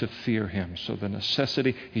and to fear Him. So the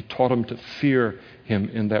necessity, He taught them to fear Him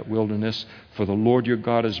in that wilderness. For the Lord your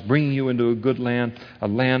God is bringing you into a good land, a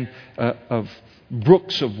land of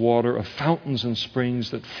brooks of water, of fountains and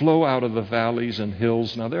springs that flow out of the valleys and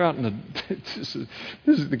hills. Now they're out in the, this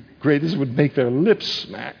is the greatest, would make their lips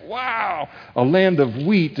smack. Wow! A land of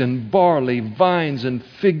wheat and barley, vines and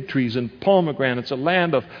fig trees and pomegranates, a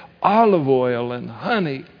land of olive oil and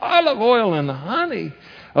honey. Olive oil and honey.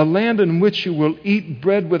 A land in which you will eat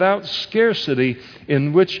bread without scarcity,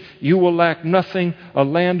 in which you will lack nothing, a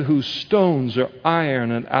land whose stones are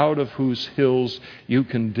iron and out of whose hills you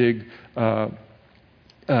can dig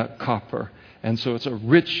copper. And so it's a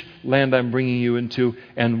rich land I'm bringing you into.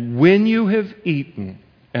 And when you have eaten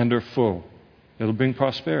and are full, it'll bring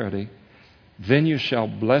prosperity. Then you shall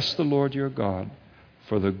bless the Lord your God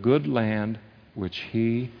for the good land which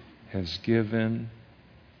He has given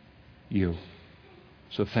you.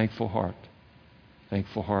 So thankful heart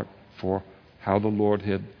for how the Lord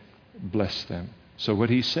had blessed them. So what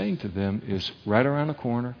He's saying to them is, right around the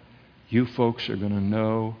corner, you folks are going to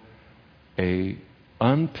know a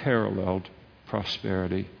unparalleled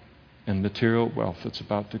prosperity and material wealth that's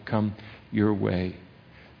about to come your way.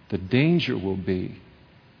 The danger will be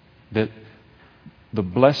that the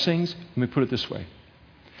blessings, let me put it this way.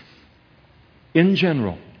 In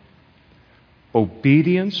general,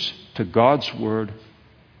 obedience to God's Word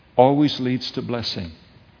always leads to blessing.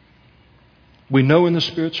 We know in the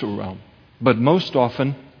spiritual realm, but most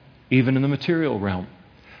often, even in the material realm.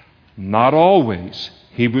 Not always.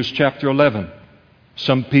 Hebrews chapter 11.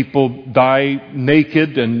 Some people die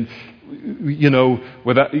naked and,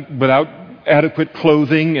 without adequate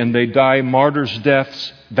clothing, and they die martyrs'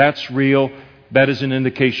 deaths. That's real. That is an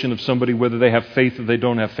indication of somebody, whether they have faith or they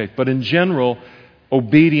don't have faith. But in general,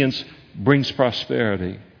 obedience brings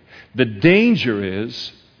prosperity. The danger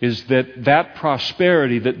is that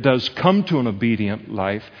prosperity that does come to an obedient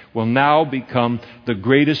life will now become the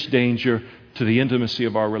greatest danger to the intimacy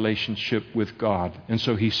of our relationship with God. And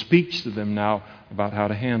so He speaks to them now about how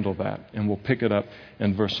to handle that. And we'll pick it up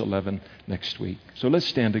in verse 11 next week. So let's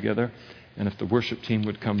stand together. And if the worship team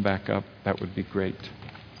would come back up, that would be great.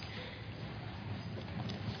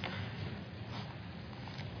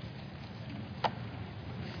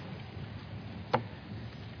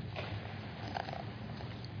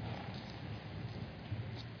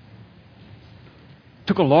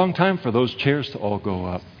 Took a long time for those chairs to all go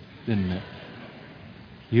up, didn't it?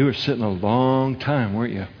 You were sitting a long time,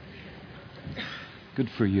 weren't you? Good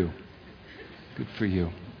for you. Good for you.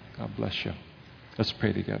 God bless you. Let's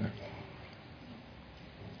pray together.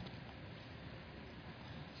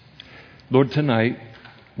 Lord, tonight,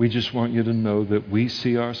 we just want you to know that we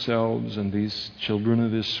see ourselves and these children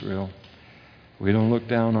of Israel. We don't look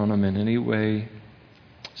down on them in any way.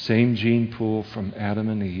 Same gene pool from Adam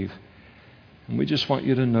and Eve. And we just want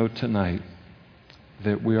you to know tonight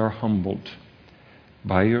that we are humbled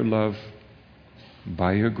by your love,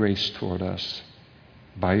 by your grace toward us,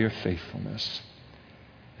 by your faithfulness.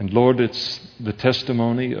 And Lord, it's the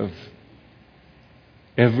testimony of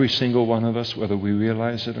every single one of us, whether we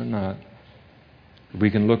realize it or not. We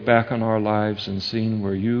can look back on our lives and see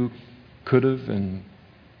where you could have and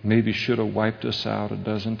maybe should have wiped us out a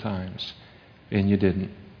dozen times, and you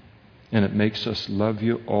didn't. And it makes us love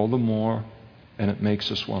you all the more. And it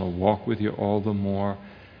makes us want to walk with you all the more.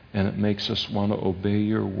 And it makes us want to obey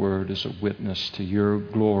your word as a witness to your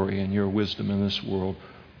glory and your wisdom in this world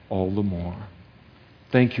all the more.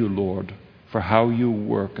 Thank you, Lord, for how you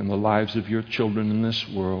work in the lives of your children in this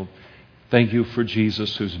world. Thank you for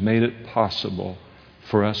Jesus, who's made it possible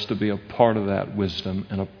for us to be a part of that wisdom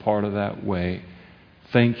and a part of that way.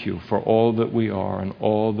 Thank you for all that we are and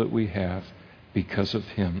all that we have because of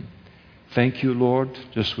Him. Thank you, Lord,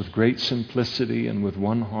 just with great simplicity and with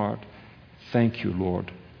one heart. Thank you, Lord,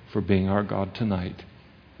 for being our God tonight.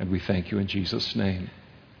 And we thank you in Jesus' name.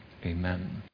 Amen.